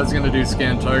 I was gonna do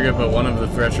scan target, but one of the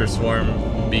thresher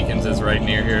swarm beacons is right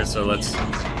near here, so let's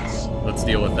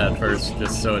deal with that first,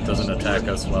 just so it doesn't attack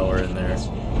us while we're in there.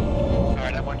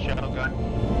 Alright, I have one shuttle gun.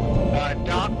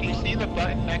 Doc, do you see the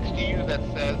button next to you that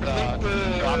says drop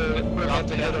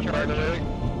the depth charge?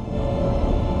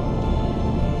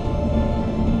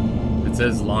 It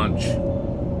says launch.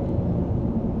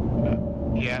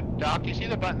 Yeah, Doc, do you see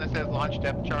the button that says launch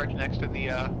depth charge next to the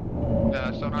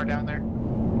sonar down there?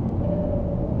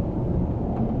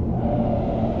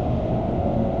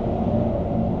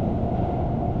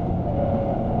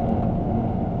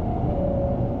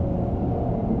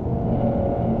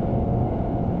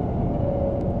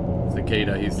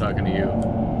 Cicada, he's talking to you.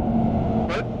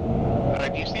 What?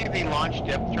 Do you see the launch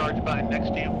depth charge button next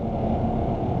to you?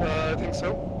 I think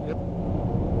so. Yep.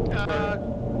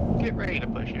 Get ready to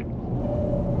push it.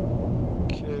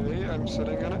 Okay, I'm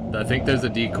sitting on it. I think there's a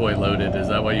decoy loaded. Is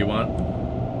that what you want?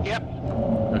 Yep.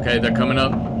 Okay, they're coming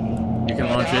up. You can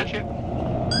launch it.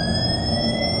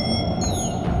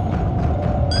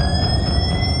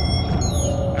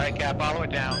 Alright, Cap, follow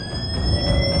it down.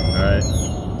 Alright.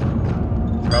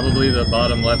 Probably the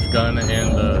bottom left gun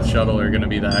and the shuttle are going to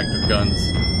be the active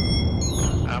guns.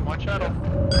 I'm on shuttle.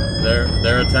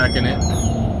 They're attacking it.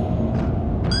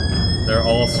 They're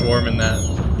all swarming that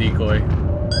decoy.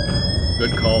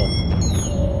 Good call.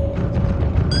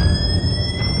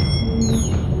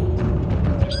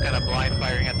 Just kind of blind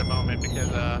firing at the moment because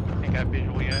I ain't got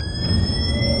visual yet.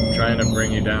 Trying to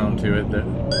bring you down to it.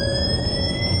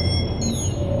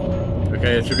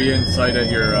 Okay, it should be in sight at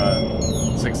your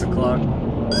 6 o'clock,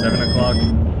 7 o'clock.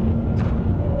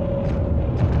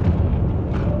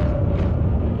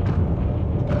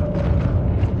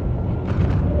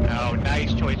 Oh,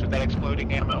 nice choice with that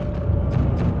exploding ammo.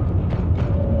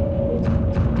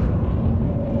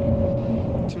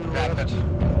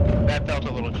 That felt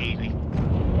a little cheesy.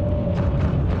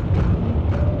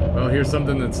 Well, here's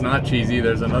something that's not cheesy.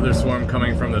 There's another swarm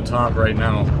coming from the top right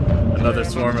now. Another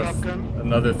swarm of...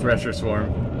 Another thresher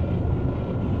swarm.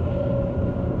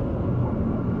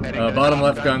 Bottom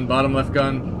left gun.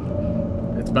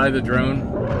 It's by the drone.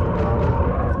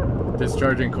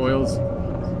 Discharging coils.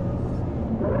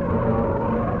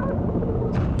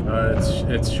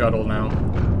 It's shuttle now.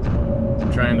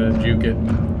 I'm trying to juke it.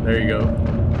 There you go.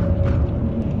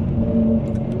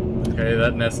 Okay,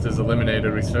 that nest is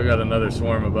eliminated. We still got another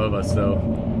swarm above us though.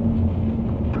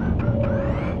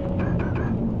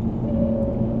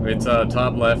 It's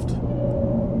top left,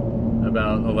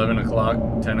 about 11 o'clock,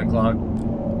 10 o'clock.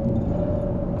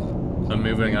 I'm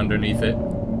moving underneath it.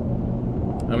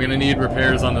 I'm gonna need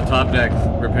repairs on the top deck.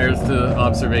 Repairs to the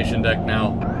observation deck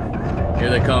now. Here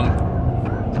they come.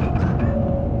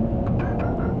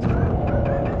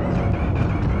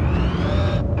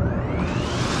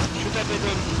 Shoot that big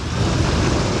one.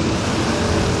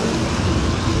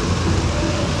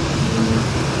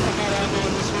 I'm not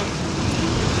ammoing this one.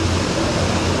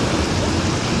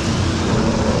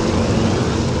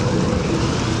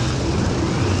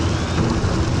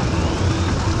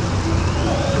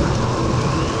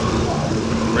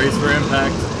 Brace for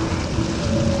impact.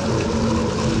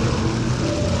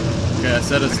 Okay, I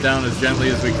set us down as gently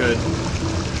as we could.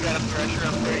 You got a pressure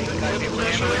up there, you gotta be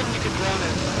Pressure landing. in, you can drown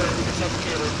it, or you can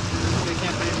suffocate it. They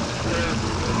can't breathe.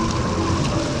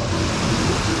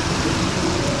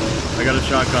 I got a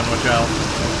shotgun, watch out.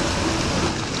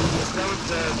 That one's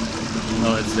dead.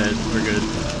 Oh, it's dead. We're good.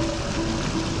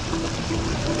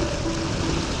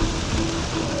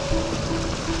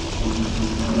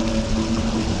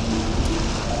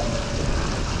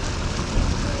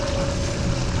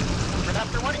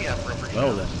 After what do you have for a free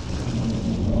Well then.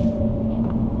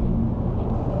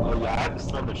 Oh yeah, I have a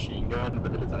submachine gun,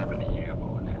 but it doesn't have any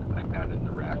ammo in it. I got it in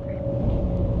the rack.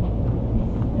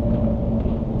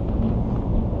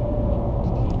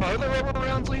 Are the rubber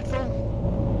rounds lethal?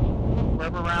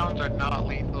 Rubber rounds are not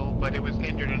lethal, but it was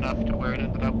injured enough to where it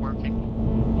ended up working.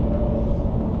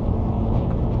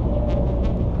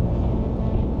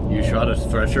 You shot a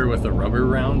thresher with a rubber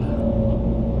round?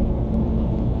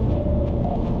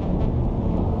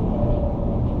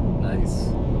 Nice.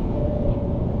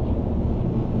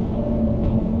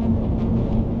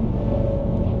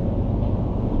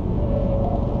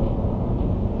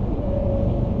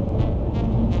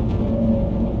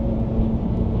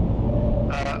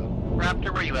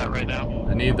 Raptor, where you at right now?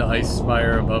 I need the ice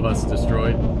spire above us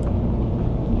destroyed.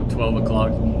 12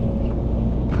 o'clock.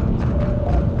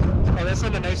 Are that's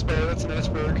not an iceberg, that's an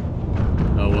iceberg.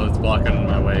 Oh, well, it's blocking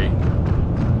my way.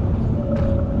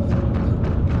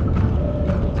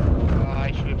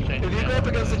 I should have changed. If you go up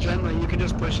against the Genly, you can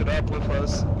just push it up with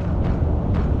us. I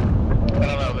don't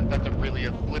know, but that's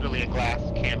literally a glass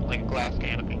canopy. Here,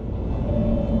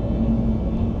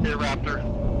 Raptor.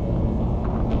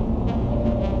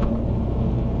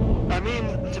 I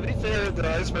mean, to be fair, the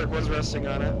iceberg was resting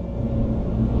on it.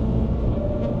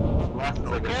 Glass is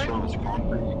like as strong as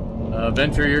concrete.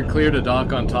 Venture, you're clear to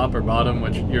dock on top or bottom,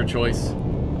 which your choice.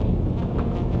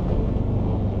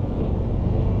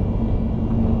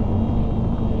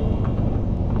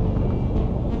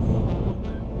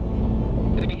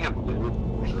 Didn't he have blue?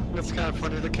 It's kind of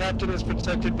funny. The captain is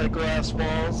protected by glass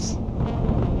walls.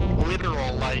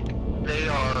 Literal, like, they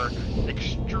are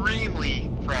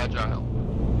extremely fragile.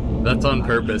 That's on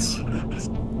purpose. If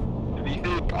you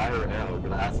hit IRL,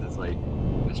 glass is like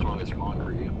as strong as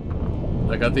concrete.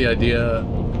 I got the idea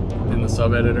in the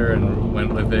sub-editor and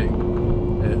went with it.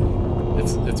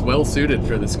 It's well suited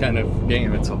for this kind of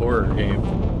game. It's a horror game.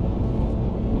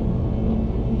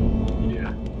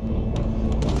 Yeah.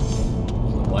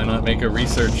 Why not make a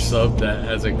research sub that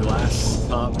has a glass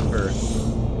top for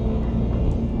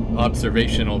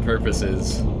observational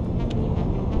purposes? Yeah.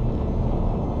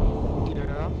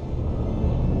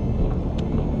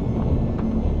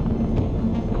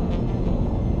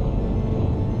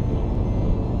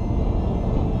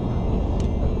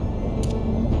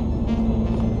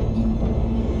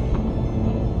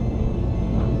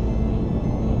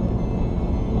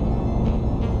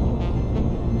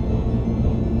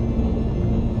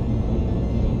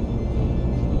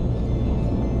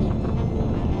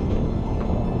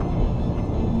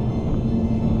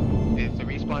 Is the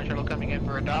respawn shuttle coming in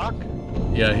for a dock?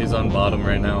 Yeah, he's on bottom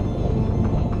right now.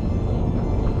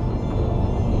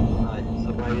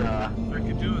 So my I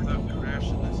could do without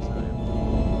crashing this time.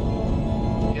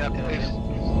 Yep, it's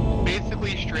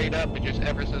basically straight up, but just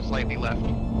ever so slightly left.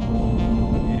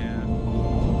 Yeah.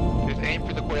 Just aim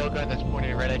for the coil gun that's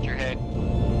pointed right at your head.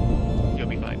 You'll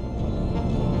be fine.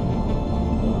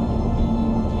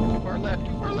 Too far left,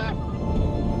 too far left.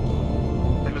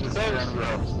 it was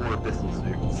around 4 pistol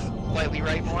suits. Slightly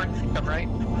right more. Come right.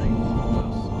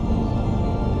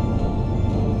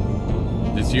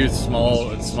 Just use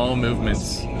small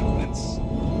movements. I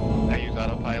use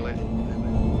autopilot.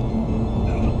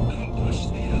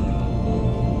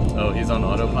 Oh, he's on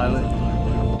autopilot?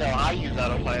 No, I use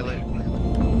autopilot.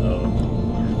 Oh.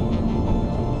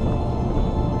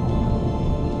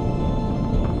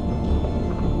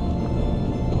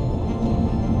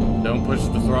 Don't push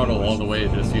the throttle all the way,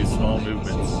 just use small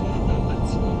movements.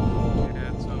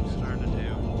 Yeah, that's what I'm starting to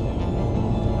do.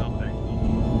 Helping.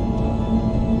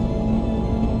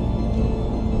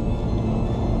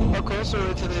 How close are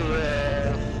we to the,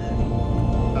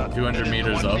 200 It is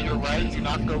meters the one up. to your right, do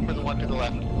not go for the one to the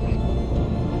left.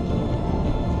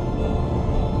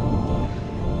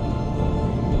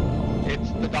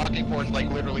 It's the docking port is like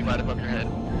literally right above your head.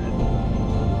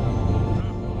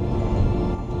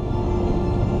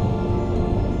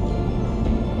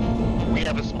 We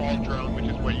have a small drone, which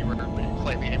is what you were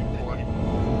slightly aiming for.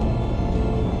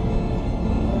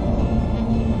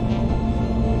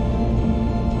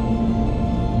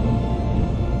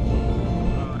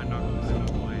 Oh, I knocked this out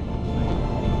of the way.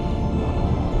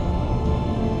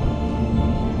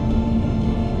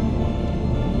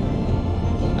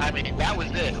 I mean, that was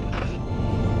it.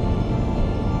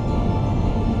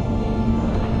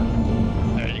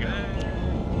 There you go.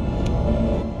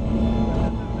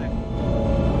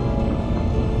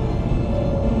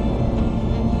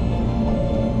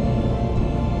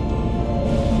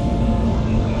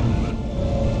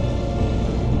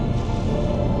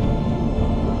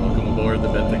 Welcome aboard the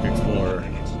Benthic Explorer.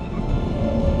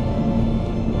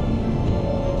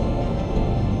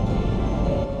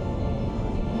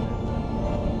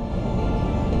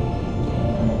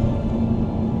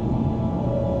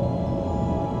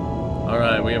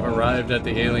 Alright, we have arrived at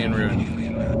the alien ruin.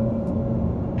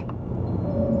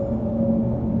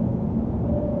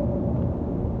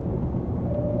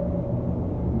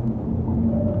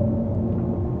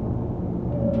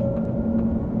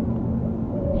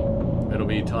 It'll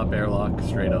be top airlock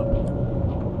straight up.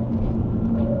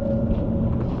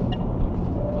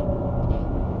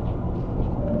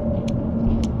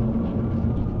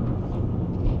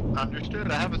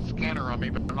 Understood. I have a scanner on me,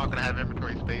 but I'm not going to have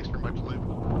inventory space for much loot.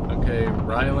 Okay,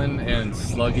 Rylan and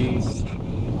Sluggy,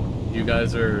 you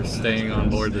guys are staying on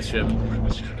board the ship.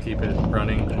 Keep it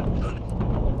running.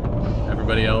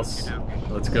 Everybody else,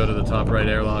 let's go to the top right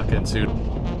airlock and suit.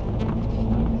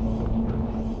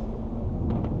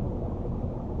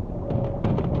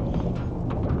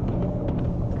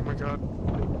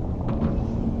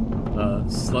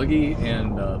 Sluggy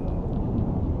and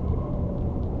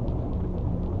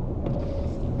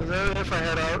Is that if I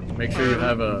head out? make sure you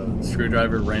have a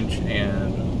screwdriver, wrench,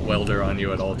 and welder on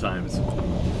you at all times.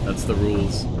 That's the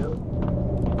rules.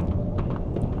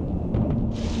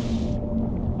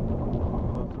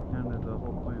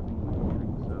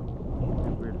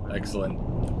 Excellent.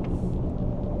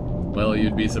 Well,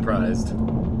 you'd be surprised.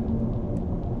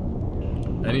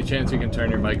 Any chance you can turn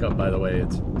your mic up, by the way?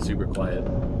 It's super quiet.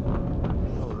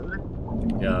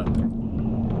 Yeah.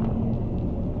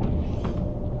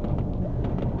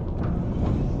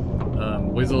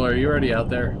 Whizzle, are you already out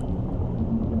there?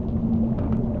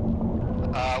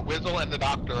 Whizzle and the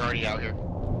doctor are already out here.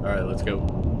 Alright, let's go.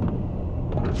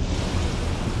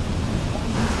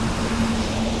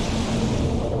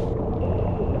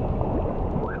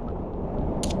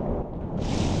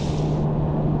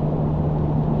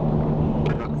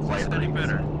 Any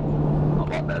better? A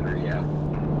lot better, yeah.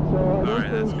 So I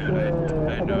Alright, that's don't good. think,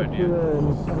 I had I no got idea. to, I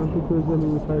don't think there's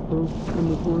any typos in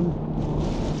this one.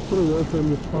 Pretty well from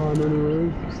the spawn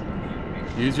anyways.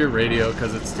 Use your radio,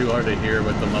 because it's too hard to hear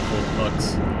with the muffled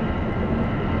pucks.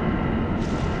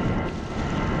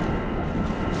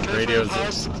 Radio's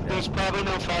House, there's probably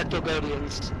no Fractal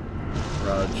Guardians.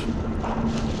 Raj.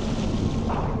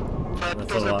 That's a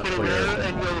Fractals are lot pretty clearer. rare,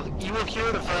 and you will hear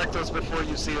the Fractals before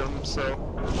you see them, so...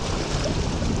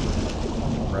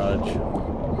 Raj.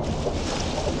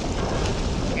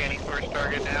 Scanning first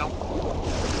target now.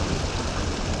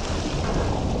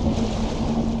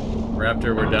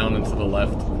 Raptor, we're down and to the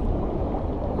left.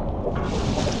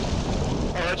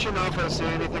 I'll let you know if I see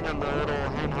anything on the little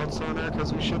handheld sonar,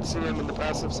 because we should see them in the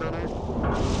passive sonar.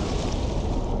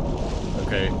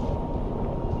 Okay.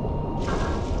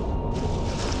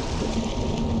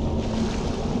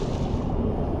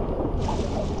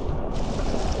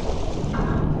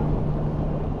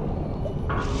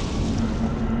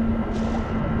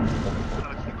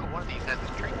 Not a single one of these has this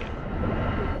trinket.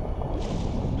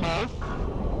 Huh?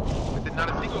 Not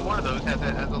a single one of those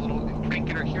has a little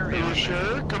trinket or curio. Are you in there.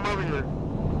 sure? Come over here.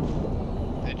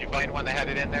 Did you find one that had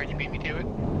it in there and you beat me to it?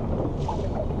 Oh.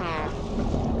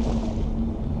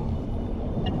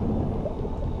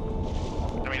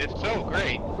 I mean, it's so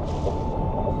great.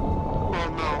 Oh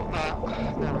no, no.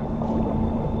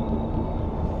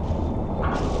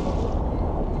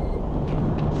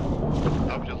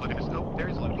 I was just looking at oh,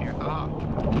 there's loot here. Ah.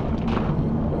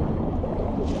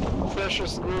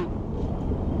 Precious loot.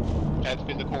 That's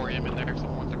Physicorium in there if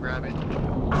someone wants to grab it.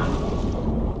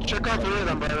 Check out the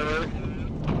rhythm, by the way.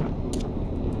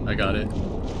 I got it.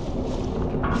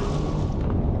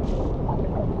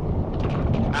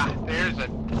 Ah, there's a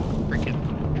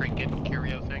freaking trinket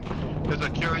curio thing. There's a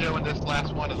curio in this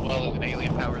last one as well as an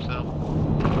alien power cell.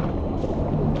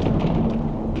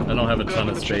 I don't have a ton Grab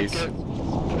of the space. trinket.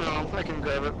 No, I can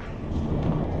grab it.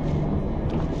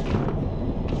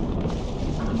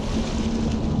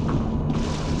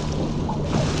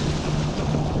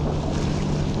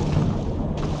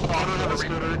 Oh, I don't have a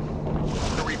scooter.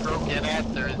 Where we broke in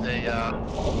at, there is a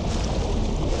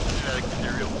genetic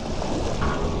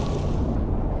material.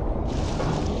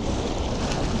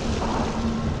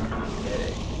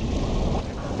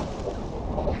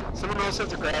 Someone else has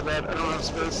to grab that. I don't have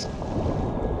space.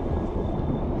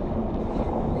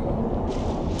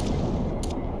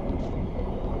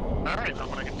 Alright, I'm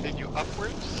gonna continue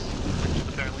upwards, which is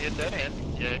apparently a dead end.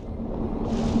 Yay.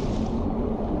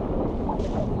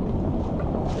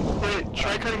 Wait,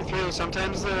 try cutting through.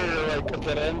 Sometimes they're like a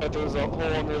dead end, but there's a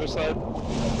hole on the other side.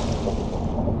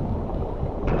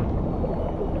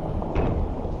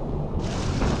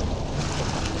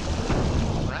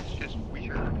 That's just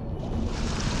weird.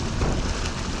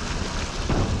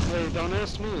 Hey, don't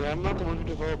ask me. I'm not the one who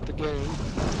developed the game.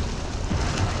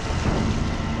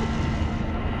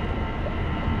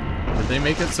 Did they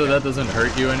make it so that doesn't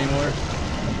hurt you anymore?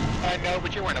 I know,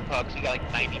 but you're wearing a pug, so you got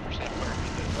like 90% work.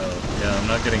 Oh, yeah, I'm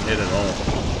not getting hit at all.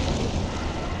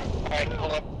 Alright,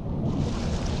 hold up.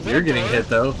 You're getting hit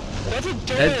though. That's a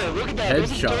door! Look at that!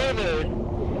 There's a door Headshot. there!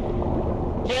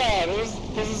 Yeah, this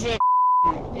is a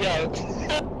yeah.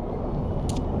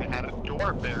 It had a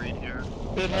door buried here.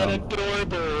 It had a door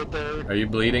buried there. Are you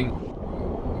bleeding?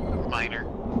 Minor.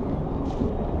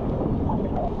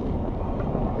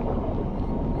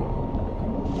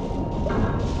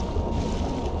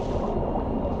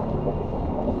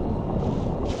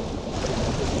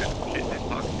 Shit, this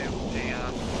box too.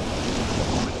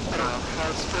 I don't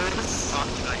have space.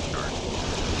 Oxidized shard.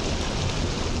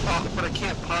 Oh, but I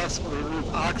can't possibly leave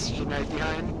oxygenite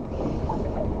behind.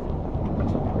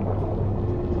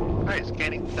 Alright,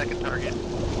 scanning the second target.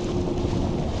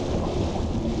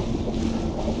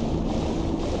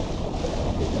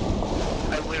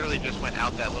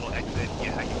 that little exit.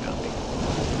 Yeah, you got me.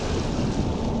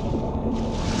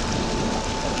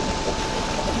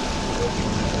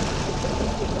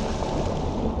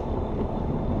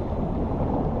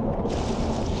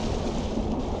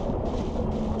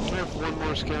 I have one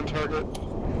more scan target.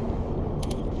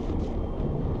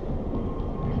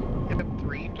 You have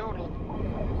 3 total.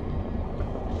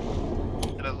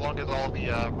 And as long as all the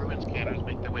ruin scanners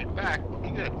make their way back, we'll be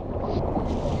good.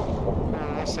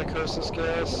 Psychosis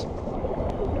gas.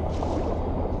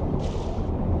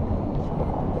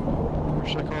 Or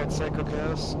should I call it psycho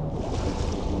gas?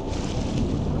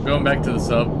 Going back to the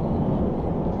sub.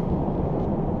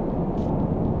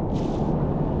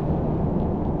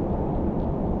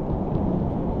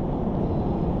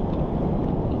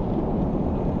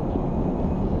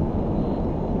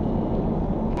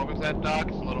 What was that, Doc?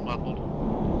 It's a little muffled.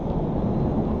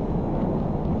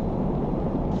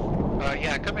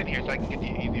 Yeah, come in here so I can get to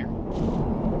you easier.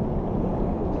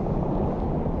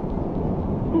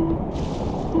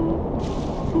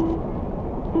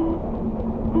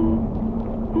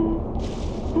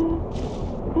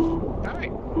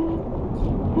 Alright.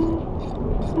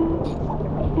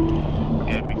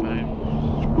 Yeah, it'll be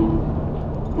fine.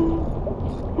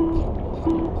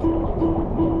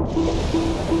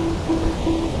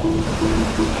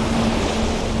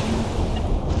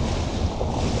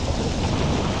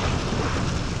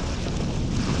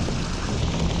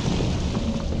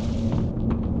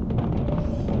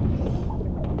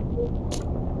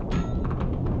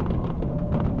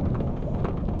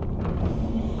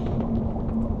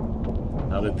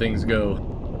 How did things go?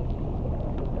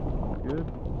 Good.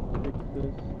 Fixed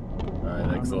this. Alright,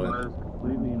 It excellent. was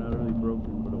completely and utterly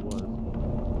broken, but it was.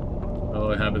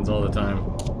 Oh, it happens all the time.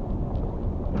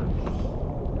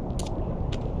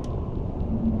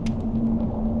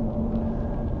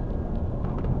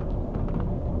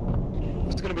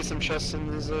 There's gonna be some chests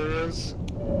in these areas.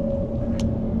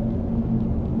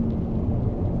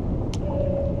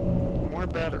 More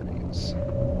batteries.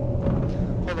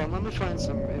 Hold on, let me find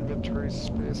some inventory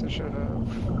space I should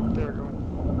have. There we go.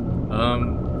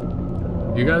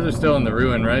 You guys are still in the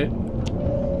ruin, right?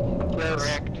 Yes.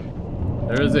 Correct.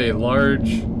 There is a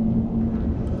large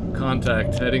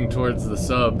contact heading towards the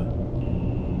sub.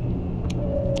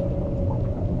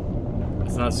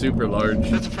 It's not super large.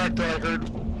 That's a fact that I heard.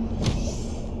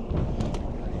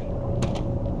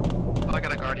 Oh, I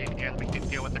got a guardian here. Let me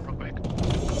deal with it real quick.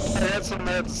 I had some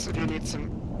meds if you need some.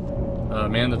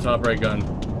 Man the top right gun.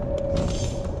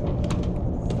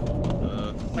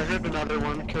 I heard another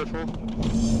one, careful.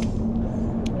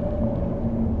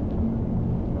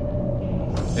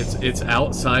 It's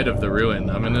outside of the ruin.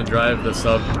 I'm gonna drive the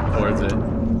sub towards it.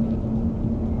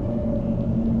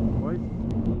 Why is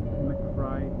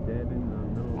McFry dead in the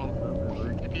middle of the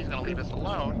sub? If he's gonna leave us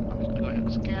alone, I'm just gonna go ahead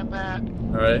and scan that.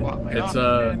 Alright, Swap my it's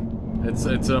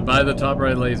oxygen. by the top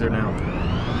right laser now.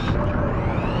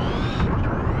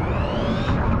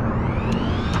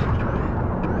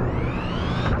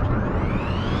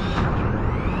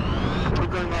 Keep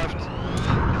going left.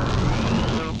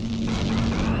 No.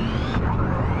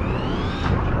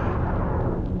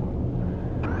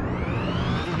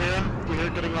 You hear him? You hear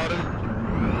it getting louder?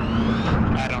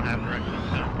 I don't have directional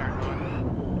sound card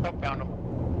going. Oh, found him.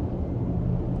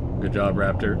 Good job,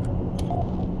 Raptor.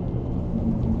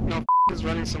 No, he's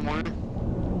running somewhere.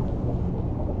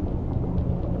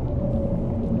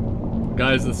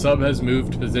 Guys, the sub has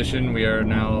moved position. We are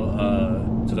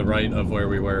now to the right of where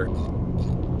we were.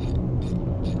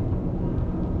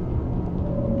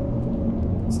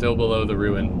 Still below the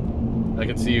ruin. I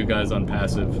can see you guys on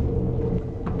passive.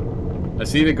 I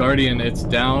see the Guardian. It's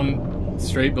down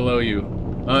straight below you.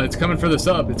 It's coming for the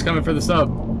sub. It's coming for the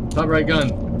sub. Top right gun.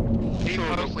 He's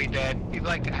mostly dead. He's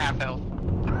like half health. I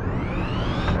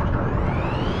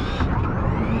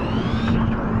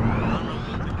don't know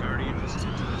if the Guardian just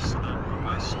into the sun, but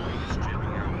my screen is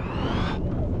jamming out.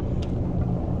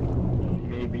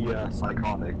 Maybe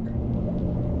psychotic.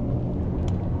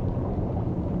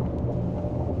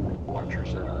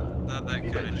 Launchers, Not that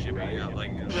kind of jamming out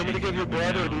like Do you want me to give you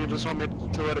blood, or do you just want me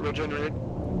to let it regenerate?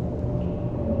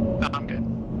 No, I'm good.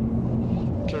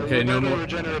 Okay, no you'll more-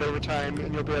 regenerate over time,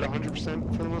 and you'll be at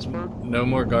 100% for the most part. No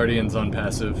more Guardians on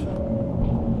passive.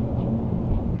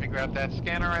 Let me grab that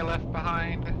scanner I left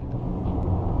behind.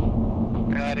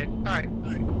 Got it. Alright.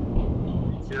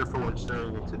 be careful when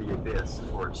staring into the abyss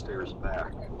before it stares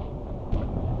back.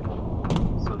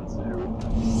 Sun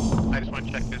Tzu. I just want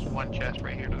to check this one chest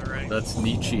right here to the right. That's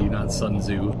Nietzsche, not Sun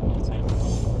Tzu.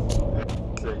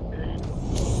 Same name.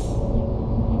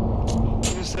 You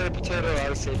just say potato,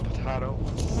 I say potato.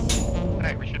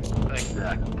 Alright, we should, like,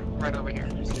 Exactly. right over here.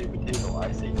 You say potato,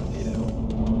 I say potato.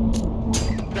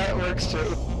 That works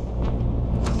too.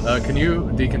 Can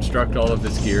you deconstruct all of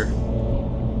this gear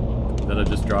that I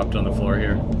just dropped on the floor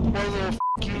here? Why little f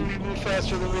you move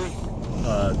faster than me?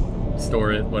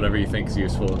 Store it, whatever you think is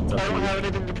useful. It's up I to don't you. have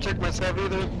anything to protect myself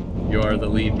either. You are the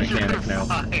lead mechanic now.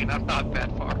 Fine, I'm not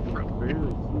that far from.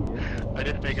 I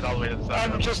didn't make it all the way to the side.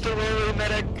 I'm just a lowly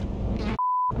medic.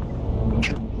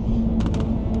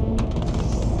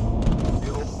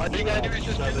 All you gotta do is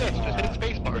just do this. Just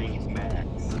hit spacebar.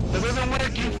 Max. That doesn't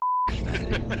work, you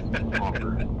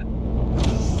Offer.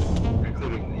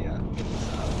 Including the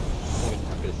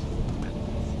abyss.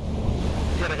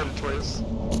 You gotta hit it twice.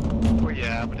 Well,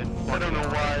 yeah, but I don't know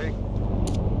why.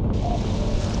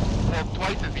 Well,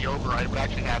 twice is the override. What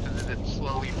actually happens is it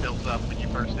slowly fills up when you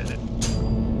first hit it.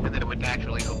 And then it would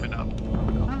naturally open up.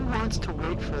 Who wants to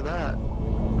wait for that?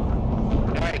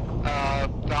 Alright,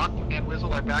 Doc and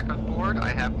Wizzle are back on board. I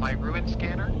have my ruin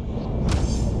scanner.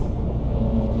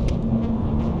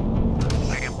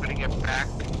 I am putting it back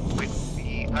with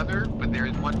the other, but there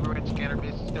is one ruin scanner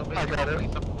still missing. I got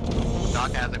it.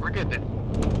 Doc has it. We're good then.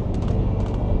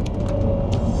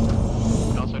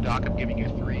 And also, Doc, I'm giving you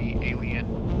 3 alien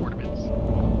ornaments.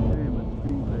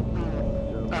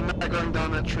 I'm not going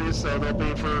down that tree, so they'll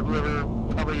be for whoever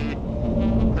probably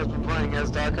has been playing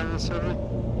as Doc on this server.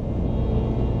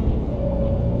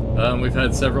 We've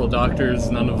had several doctors.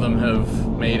 None of them have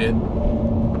made it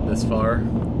this far,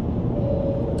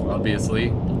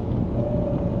 obviously.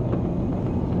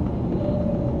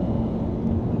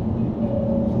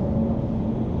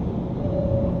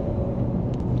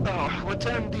 Oh, what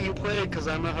time do you play? Because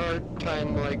I'm a hard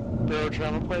time, like,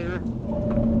 Barotrauma player.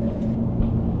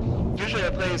 Usually I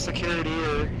play security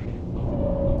or...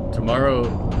 Tomorrow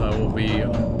we'll be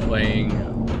playing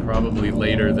probably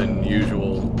later than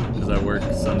usual because I work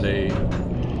Sunday,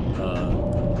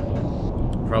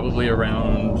 probably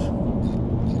around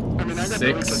I mean, I got the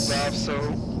weekends off,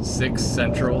 so... 6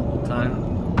 Central time.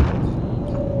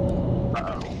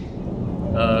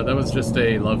 Uh-oh. That was just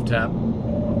a love tap.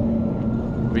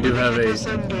 We do have a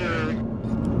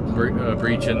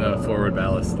breach in the forward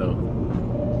ballast though.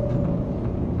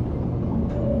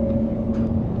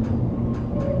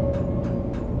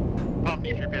 I'll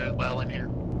need your bit as well in here.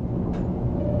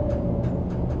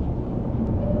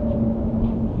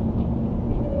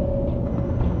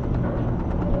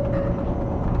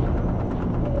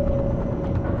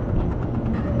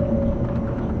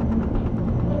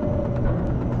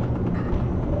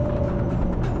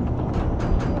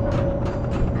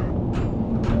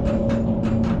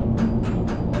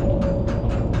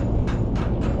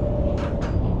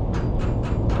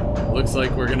 Looks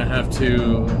like we're gonna have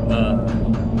to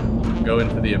go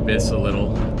into the abyss a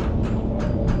little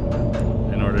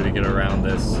in order to get around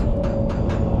this.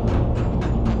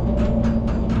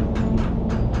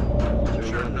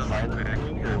 Sure enough, back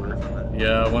here.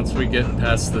 Yeah, once we get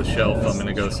past the shelf, I'm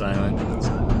gonna go silent.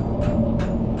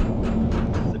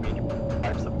 Does it mean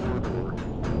life support or?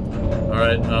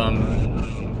 Alright,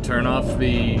 turn off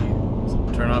the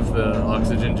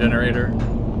oxygen generator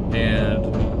and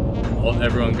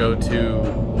everyone go to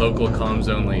local comms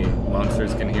only.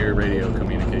 Monsters can hear radio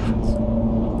communications.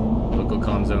 Local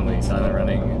comms only. Silent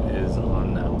running is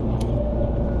on now.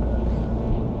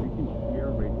 You can hear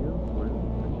radio? I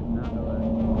did not know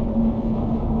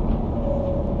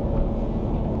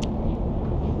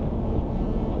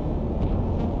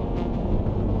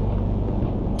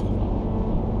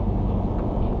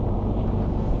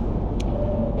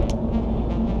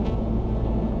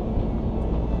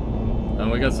And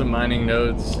we got some mining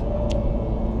nodes.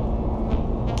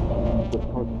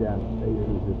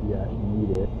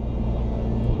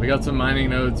 We got some mining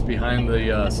nodes behind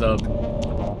the sub.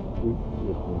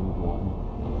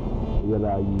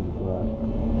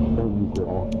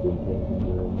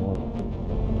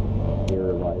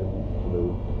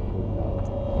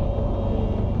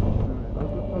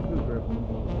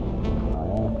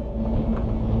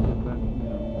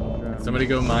 Somebody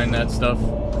go mine that stuff.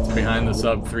 It's behind the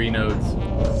sub. 3 nodes.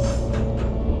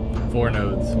 4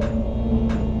 nodes.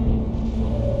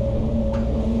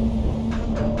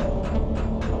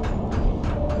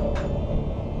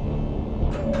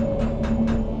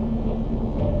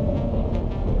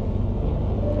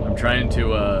 I'm trying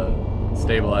to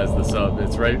stabilize the sub.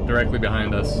 It's right directly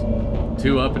behind us.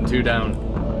 2 up and 2 down.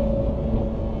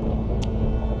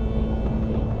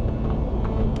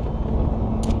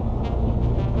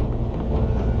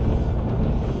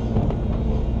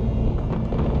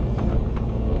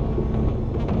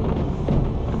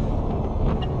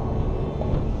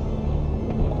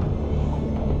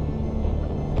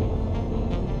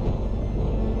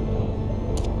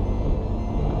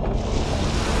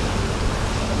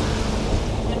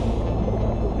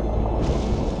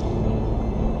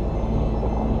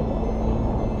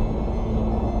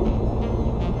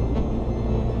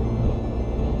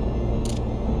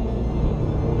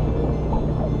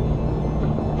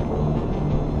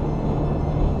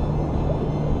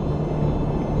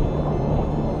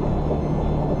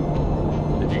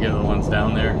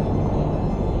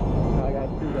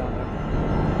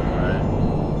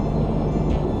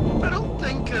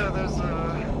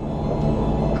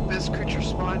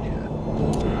 respawn yet.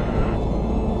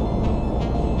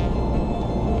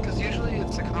 Because usually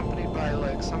it's accompanied by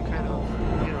like some kind of,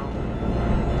 you know,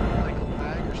 like a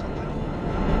lag or something.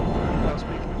 I was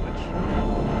speaking of which.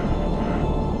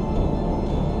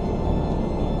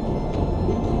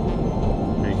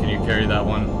 Hey, can you carry that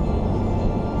one?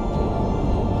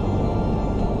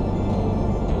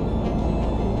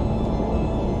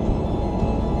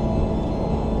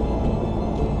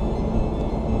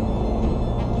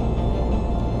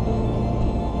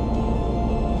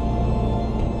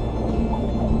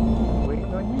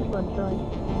 Waiting on you, sunshine.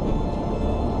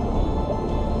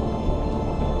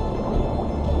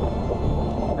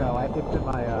 No, it's in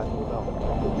my email.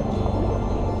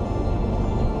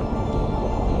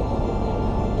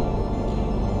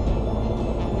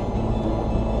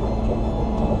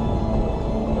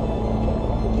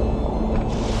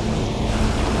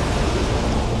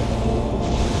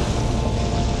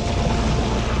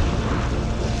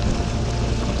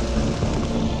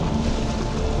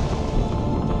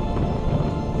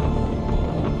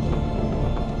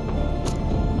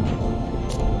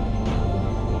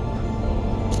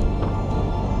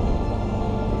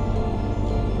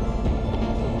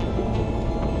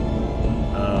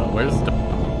 Where's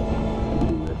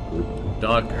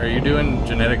Doc? Are you doing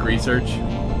genetic research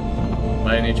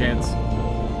by any chance?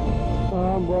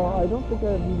 Well, I don't think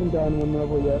I've even done one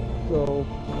level yet, so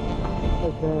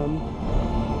I can.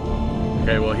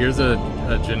 Okay, well here's a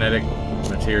genetic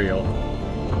material.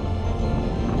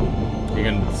 You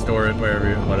can store it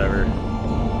wherever, whatever.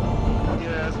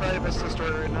 Yeah, it's probably best to store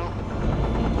it right now.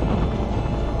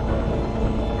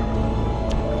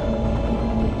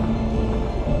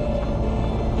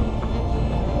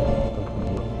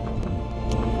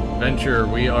 Venture,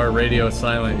 we are radio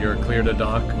silent. You're clear to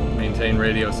dock. Maintain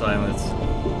radio silence.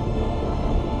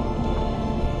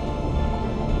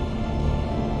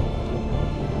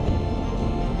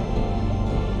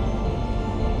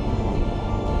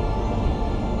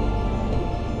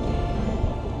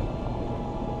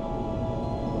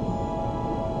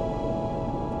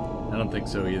 I don't think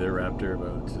so either, Raptor,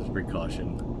 but just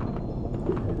precaution.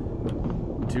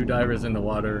 2 divers in the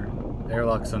water.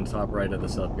 Airlock's on top right of the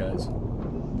sub, guys.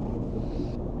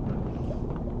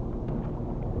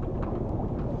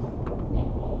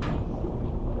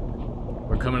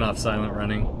 We're coming off silent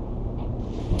running.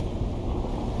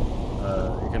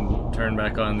 You can turn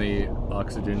back on the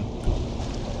oxygen.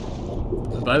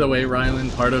 By the way,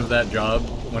 Rylan, part of that job,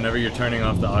 whenever you're turning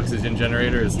off the oxygen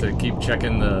generator, is to keep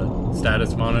checking the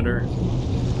status monitor.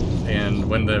 And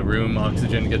when the room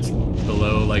oxygen gets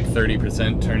below like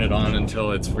 30%, turn it on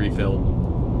until it's refilled.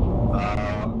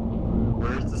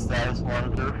 Where's the status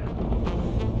monitor?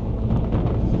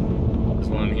 There's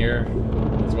one here.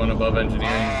 There's one above engineering,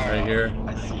 right here.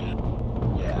 I see it.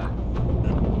 Yeah.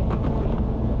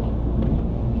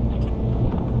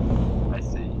 I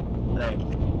see. Thank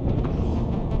you.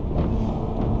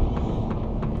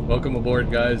 Welcome aboard,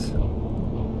 guys.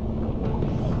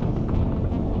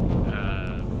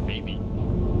 Maybe.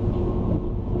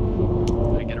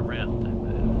 I get around. I'm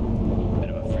a bit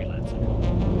of a freelancer.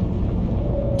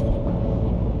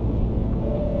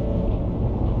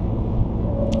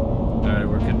 Alright,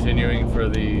 we're continuing for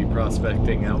the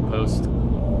prospecting outpost.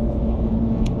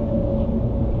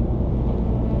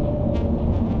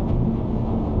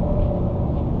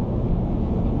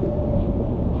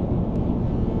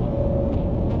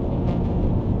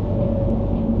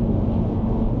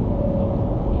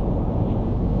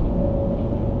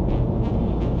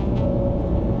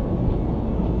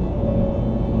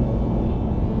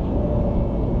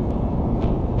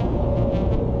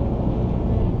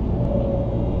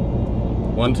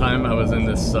 One time I was in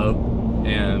this sub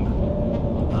and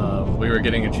we were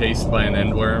getting chased by an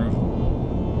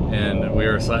endworm, and we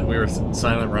were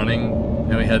silent running,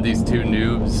 and we had these 2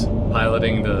 noobs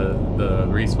piloting the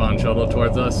respawn shuttle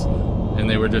towards us, and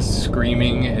they were just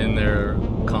screaming in their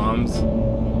comms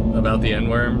about the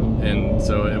endworm, and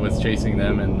so it was chasing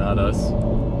them and not us.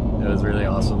 It was really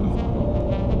awesome.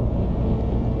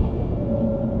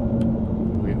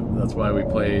 That's why we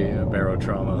play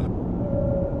Barotrauma.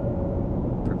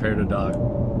 Prepare to dock.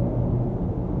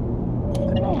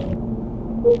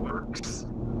 Works.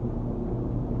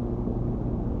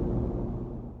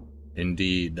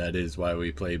 Indeed, that is why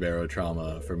we play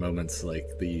Barotrauma, for moments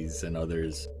like these and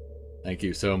others. Thank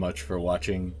you so much for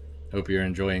watching. Hope you're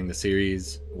enjoying the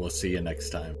series. We'll see you next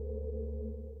time.